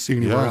you couldn't see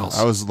anywhere else.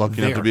 I was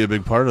lucky enough to be a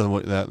big part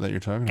of that you're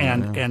talking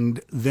about.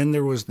 And then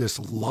there was this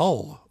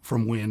lull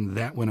from when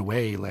that went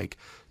away, like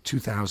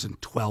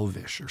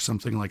 2012-ish or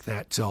something like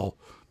that, till,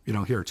 you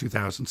know, here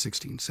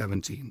 2016,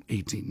 17,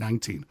 18,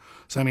 19.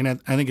 So I mean, I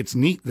think it's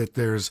neat that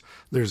there's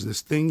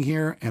this thing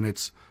here, and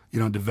it's, you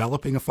know,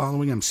 developing a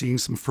following. I'm seeing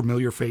some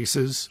familiar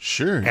faces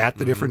at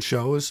the different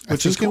shows,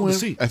 which is cool to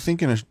see. I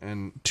think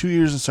in 2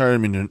 years, sorry, I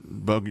mean to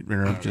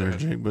interrupt you there,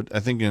 Jake, but I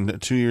think in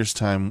 2 years'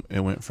 time,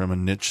 it went from a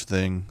niche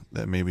thing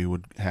that maybe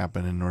would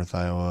happen in North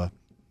Iowa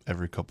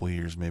every couple of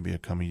years, maybe a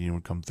comedian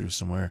would come through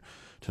somewhere,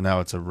 to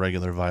now it's a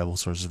regular viable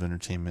source of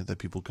entertainment that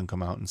people can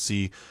come out and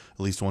see at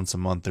least once a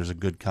month. There's a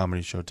good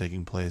comedy show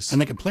taking place.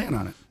 And they can plan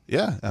on it.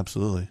 Yeah,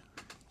 absolutely.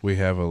 We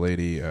have a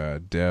lady,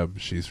 Deb,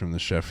 she's from the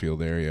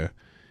Sheffield area,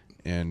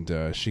 and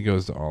she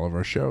goes to all of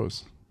our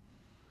shows.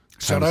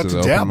 Shout out Comes to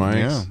the Deb. open mics.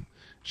 Yeah.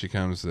 She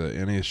comes to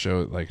any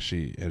show,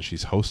 and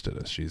she's hosted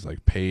us. She's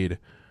like paid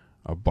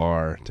a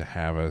bar to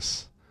have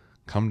us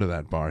come to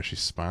that bar. She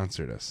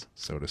sponsored us,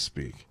 so to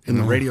speak. In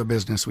the radio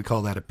business, we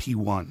call that a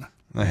P1.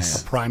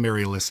 Nice. A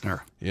primary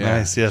listener. Yeah.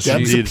 Nice. Yes,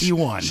 Deb's indeed. a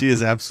P1. She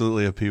is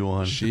absolutely a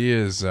P1. She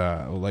is,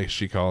 like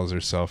she calls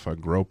herself, a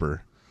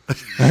groper.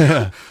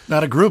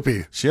 Not a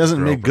groupie. She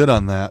hasn't made good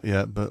on that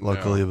yet, but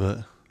luckily,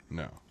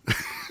 No.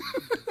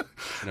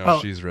 No,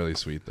 she's really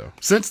sweet, though.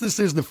 Since this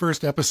is the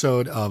first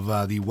episode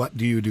of the What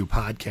Do You Do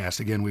podcast,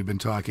 again, we've been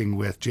talking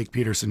with Jake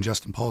Peterson,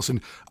 Justin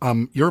Paulson.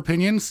 Your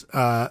opinions,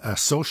 a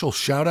social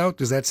shout out,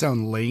 does that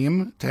sound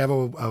lame to have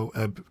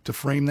to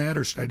frame that,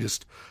 or should I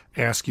just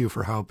ask you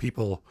for how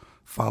people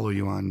follow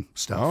you on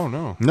stuff? Oh,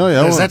 no. No,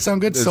 yeah. Does that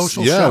sound good?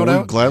 Social yeah, shout we'd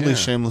out? gladly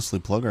shamelessly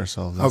plug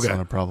ourselves. That's not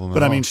a problem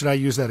But at I mean, all. should I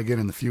use that again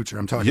in the future?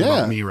 I'm talking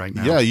about me right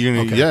now. Yeah,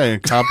 you're gonna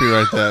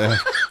copyright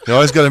that. You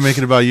always got to make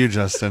it about you,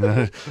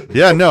 Justin.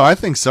 Yeah, no, I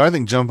think so. I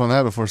think jump on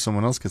that before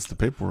someone else gets the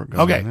paperwork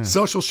going. Okay, Yeah.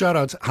 social shout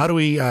outs. How do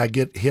we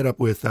get hit up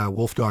with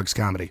Wolf Dogs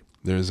Comedy?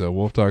 There's a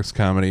Wolf Dogs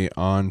Comedy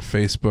on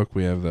Facebook.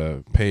 We have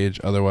the page.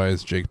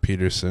 Otherwise, Jake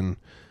Peterson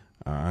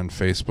on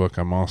Facebook.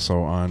 I'm also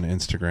on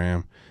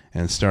Instagram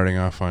and starting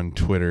off on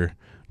Twitter.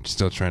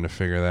 Still trying to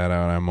figure that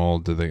out. I'm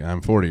old.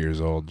 I'm 40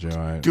 years old,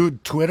 Joe.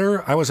 Dude,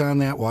 Twitter, I was on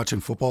that watching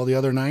football the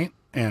other night,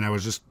 and I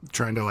was just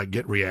trying to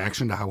get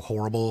reaction to how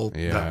horrible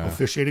the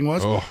officiating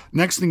was. Oh.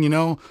 Next thing you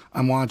know,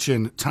 I'm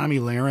watching Tommy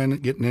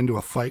Lahren getting into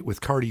a fight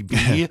with Cardi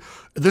B.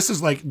 This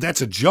is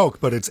that's a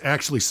joke, but it's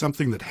actually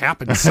something that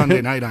happened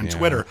Sunday night on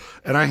Twitter,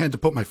 and I had to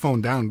put my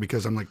phone down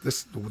because I'm like,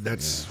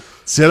 that's...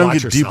 See, I don't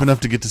watch get deep yourself. enough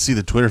to get to see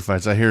the Twitter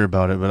fights. I hear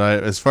about it, but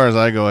as far as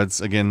I go,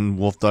 it's, again,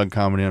 Wolf Dog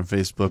Comedy on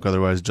Facebook.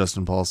 Otherwise,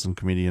 Justin Paulson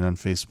Comedian on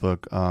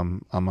Facebook.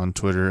 I'm on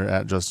Twitter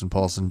at Justin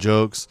Paulson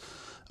Jokes.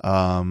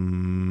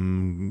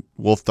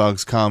 Wolf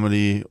Dog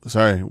Comedy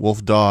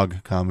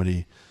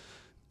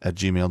at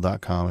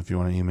gmail.com if you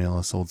want to email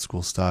us old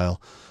school style.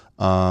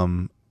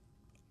 And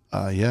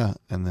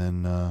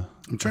then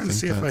I'm trying to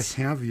see if I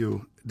have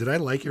you Did I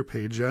like your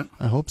page yet?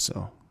 I hope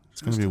so.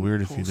 It's going to be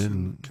weird if you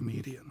didn't.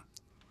 Comedian.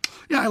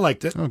 Yeah, I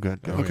liked it. Oh, good.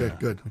 Okay, yeah.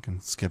 good. I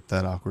can skip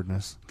that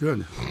awkwardness.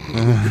 Good.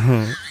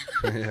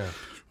 Yeah.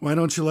 Why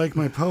don't you like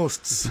my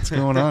posts? What's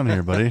going on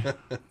here, buddy?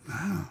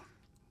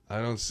 I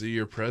don't see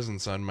your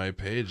presence on my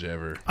page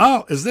ever.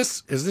 Oh, is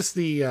this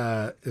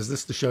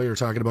the show you're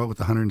talking about with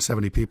the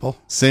 170 people?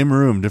 Same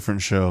room,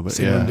 different show, but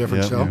Same yeah, room,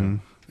 different show. mhm.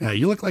 Yeah,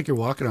 you look like you're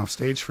walking off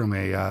stage from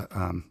a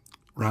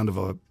round of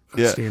a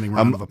Yeah, standing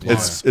round of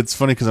applause. it's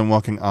funny because I'm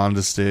walking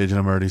onto stage and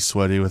I'm already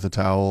sweaty with a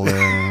towel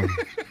there.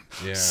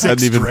 Yeah.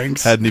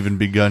 Drinks. hadn't even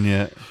begun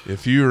yet.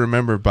 If you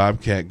remember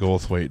Bobcat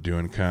Goldthwait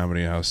doing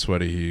comedy, how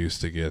sweaty he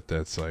used to get,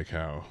 that's like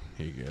how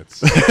he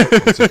gets.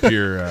 It's a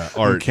pure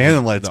art.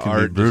 Cannon lights the can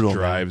be art brutal, just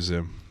man. drives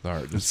him. The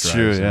art just It's drives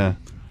true, him. yeah.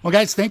 Well,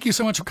 guys, thank you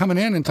so much for coming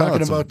in and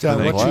talking it's about been a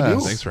what you blast.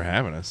 do. Thanks for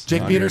having us.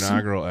 Jake on Peterson. your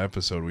inaugural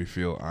episode. We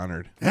feel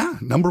honored. Yeah,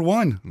 number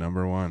one.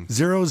 Number one.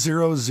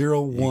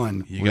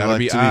 0001. You We got to like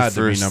be to odd to be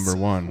first number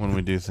one. when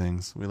we do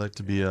things. We like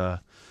to be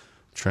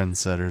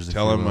trendsetters. if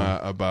Tell you him will.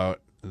 about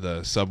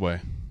the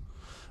Subway.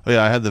 Oh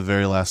yeah, I had the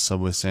very last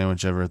Subway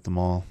sandwich ever at the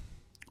mall.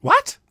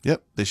 What?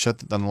 Yep, they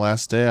shut on the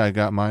last day. I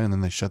got mine, and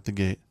then they shut the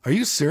gate. Are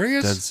you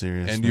serious? Dead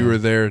serious. And man. you were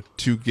there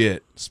to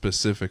get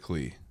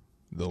specifically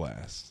the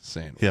last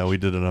sandwich. Yeah, we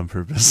did it on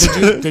purpose.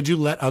 Did you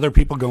let other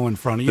people go in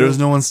front of you? There was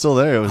no one still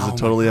there. It was Oh, a my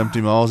totally God.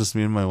 empty mall, just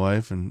me and my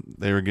wife, and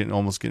they were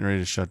almost getting ready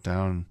to shut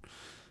down.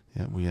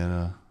 Yeah, we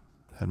had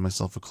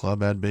myself a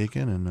club, had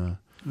bacon, and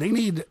They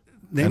need.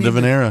 They end need of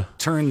an to era.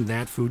 turn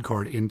that food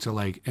court into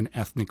like an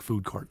ethnic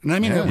food court. And I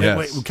mean, Yeah.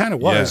 it kind of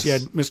was. Yes. You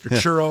had Mr.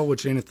 Churro,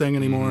 which ain't a thing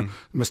anymore.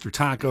 Mr.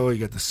 Taco. You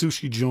got the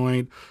sushi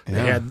joint. They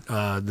Yeah.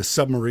 had the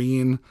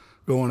submarine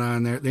going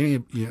on there. They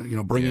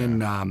need bring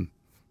in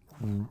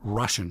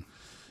Russian.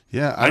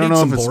 Yeah, I I don't need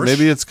know some if it's borscht.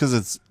 maybe it's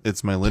because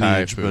it's my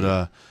lineage, food.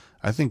 but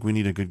I think we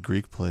need a good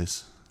Greek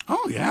place.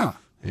 Oh yeah.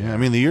 Yeah, I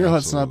mean the Euro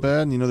Hut's not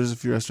absolutely. bad. You know, there's a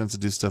few restaurants that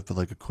do stuff, but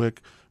like a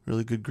quick,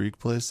 really good Greek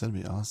place, that'd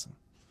be awesome.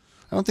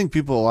 I don't think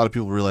a lot of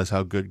people realize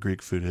how good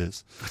Greek food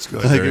is. That's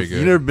good. Like Very if good.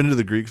 you've never been to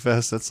the Greek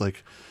Fest, that's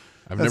like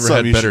I've That's never something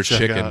had you better should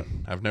check chicken. out.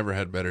 I've never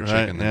had better Right,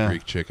 chicken than yeah.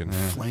 Greek chicken.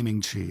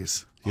 Flaming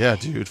cheese. yeah,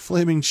 dude,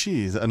 flaming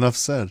cheese. Enough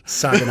said.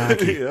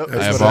 Saganaki. Yep. That's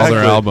I have what all their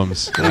Exactly.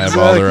 albums. I have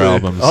all their Exactly.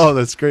 albums. Oh,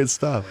 that's great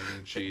stuff.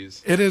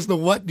 Cheese. It is the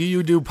What Do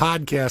You Do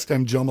podcast.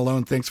 I'm Joe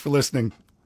Malone. Thanks for listening.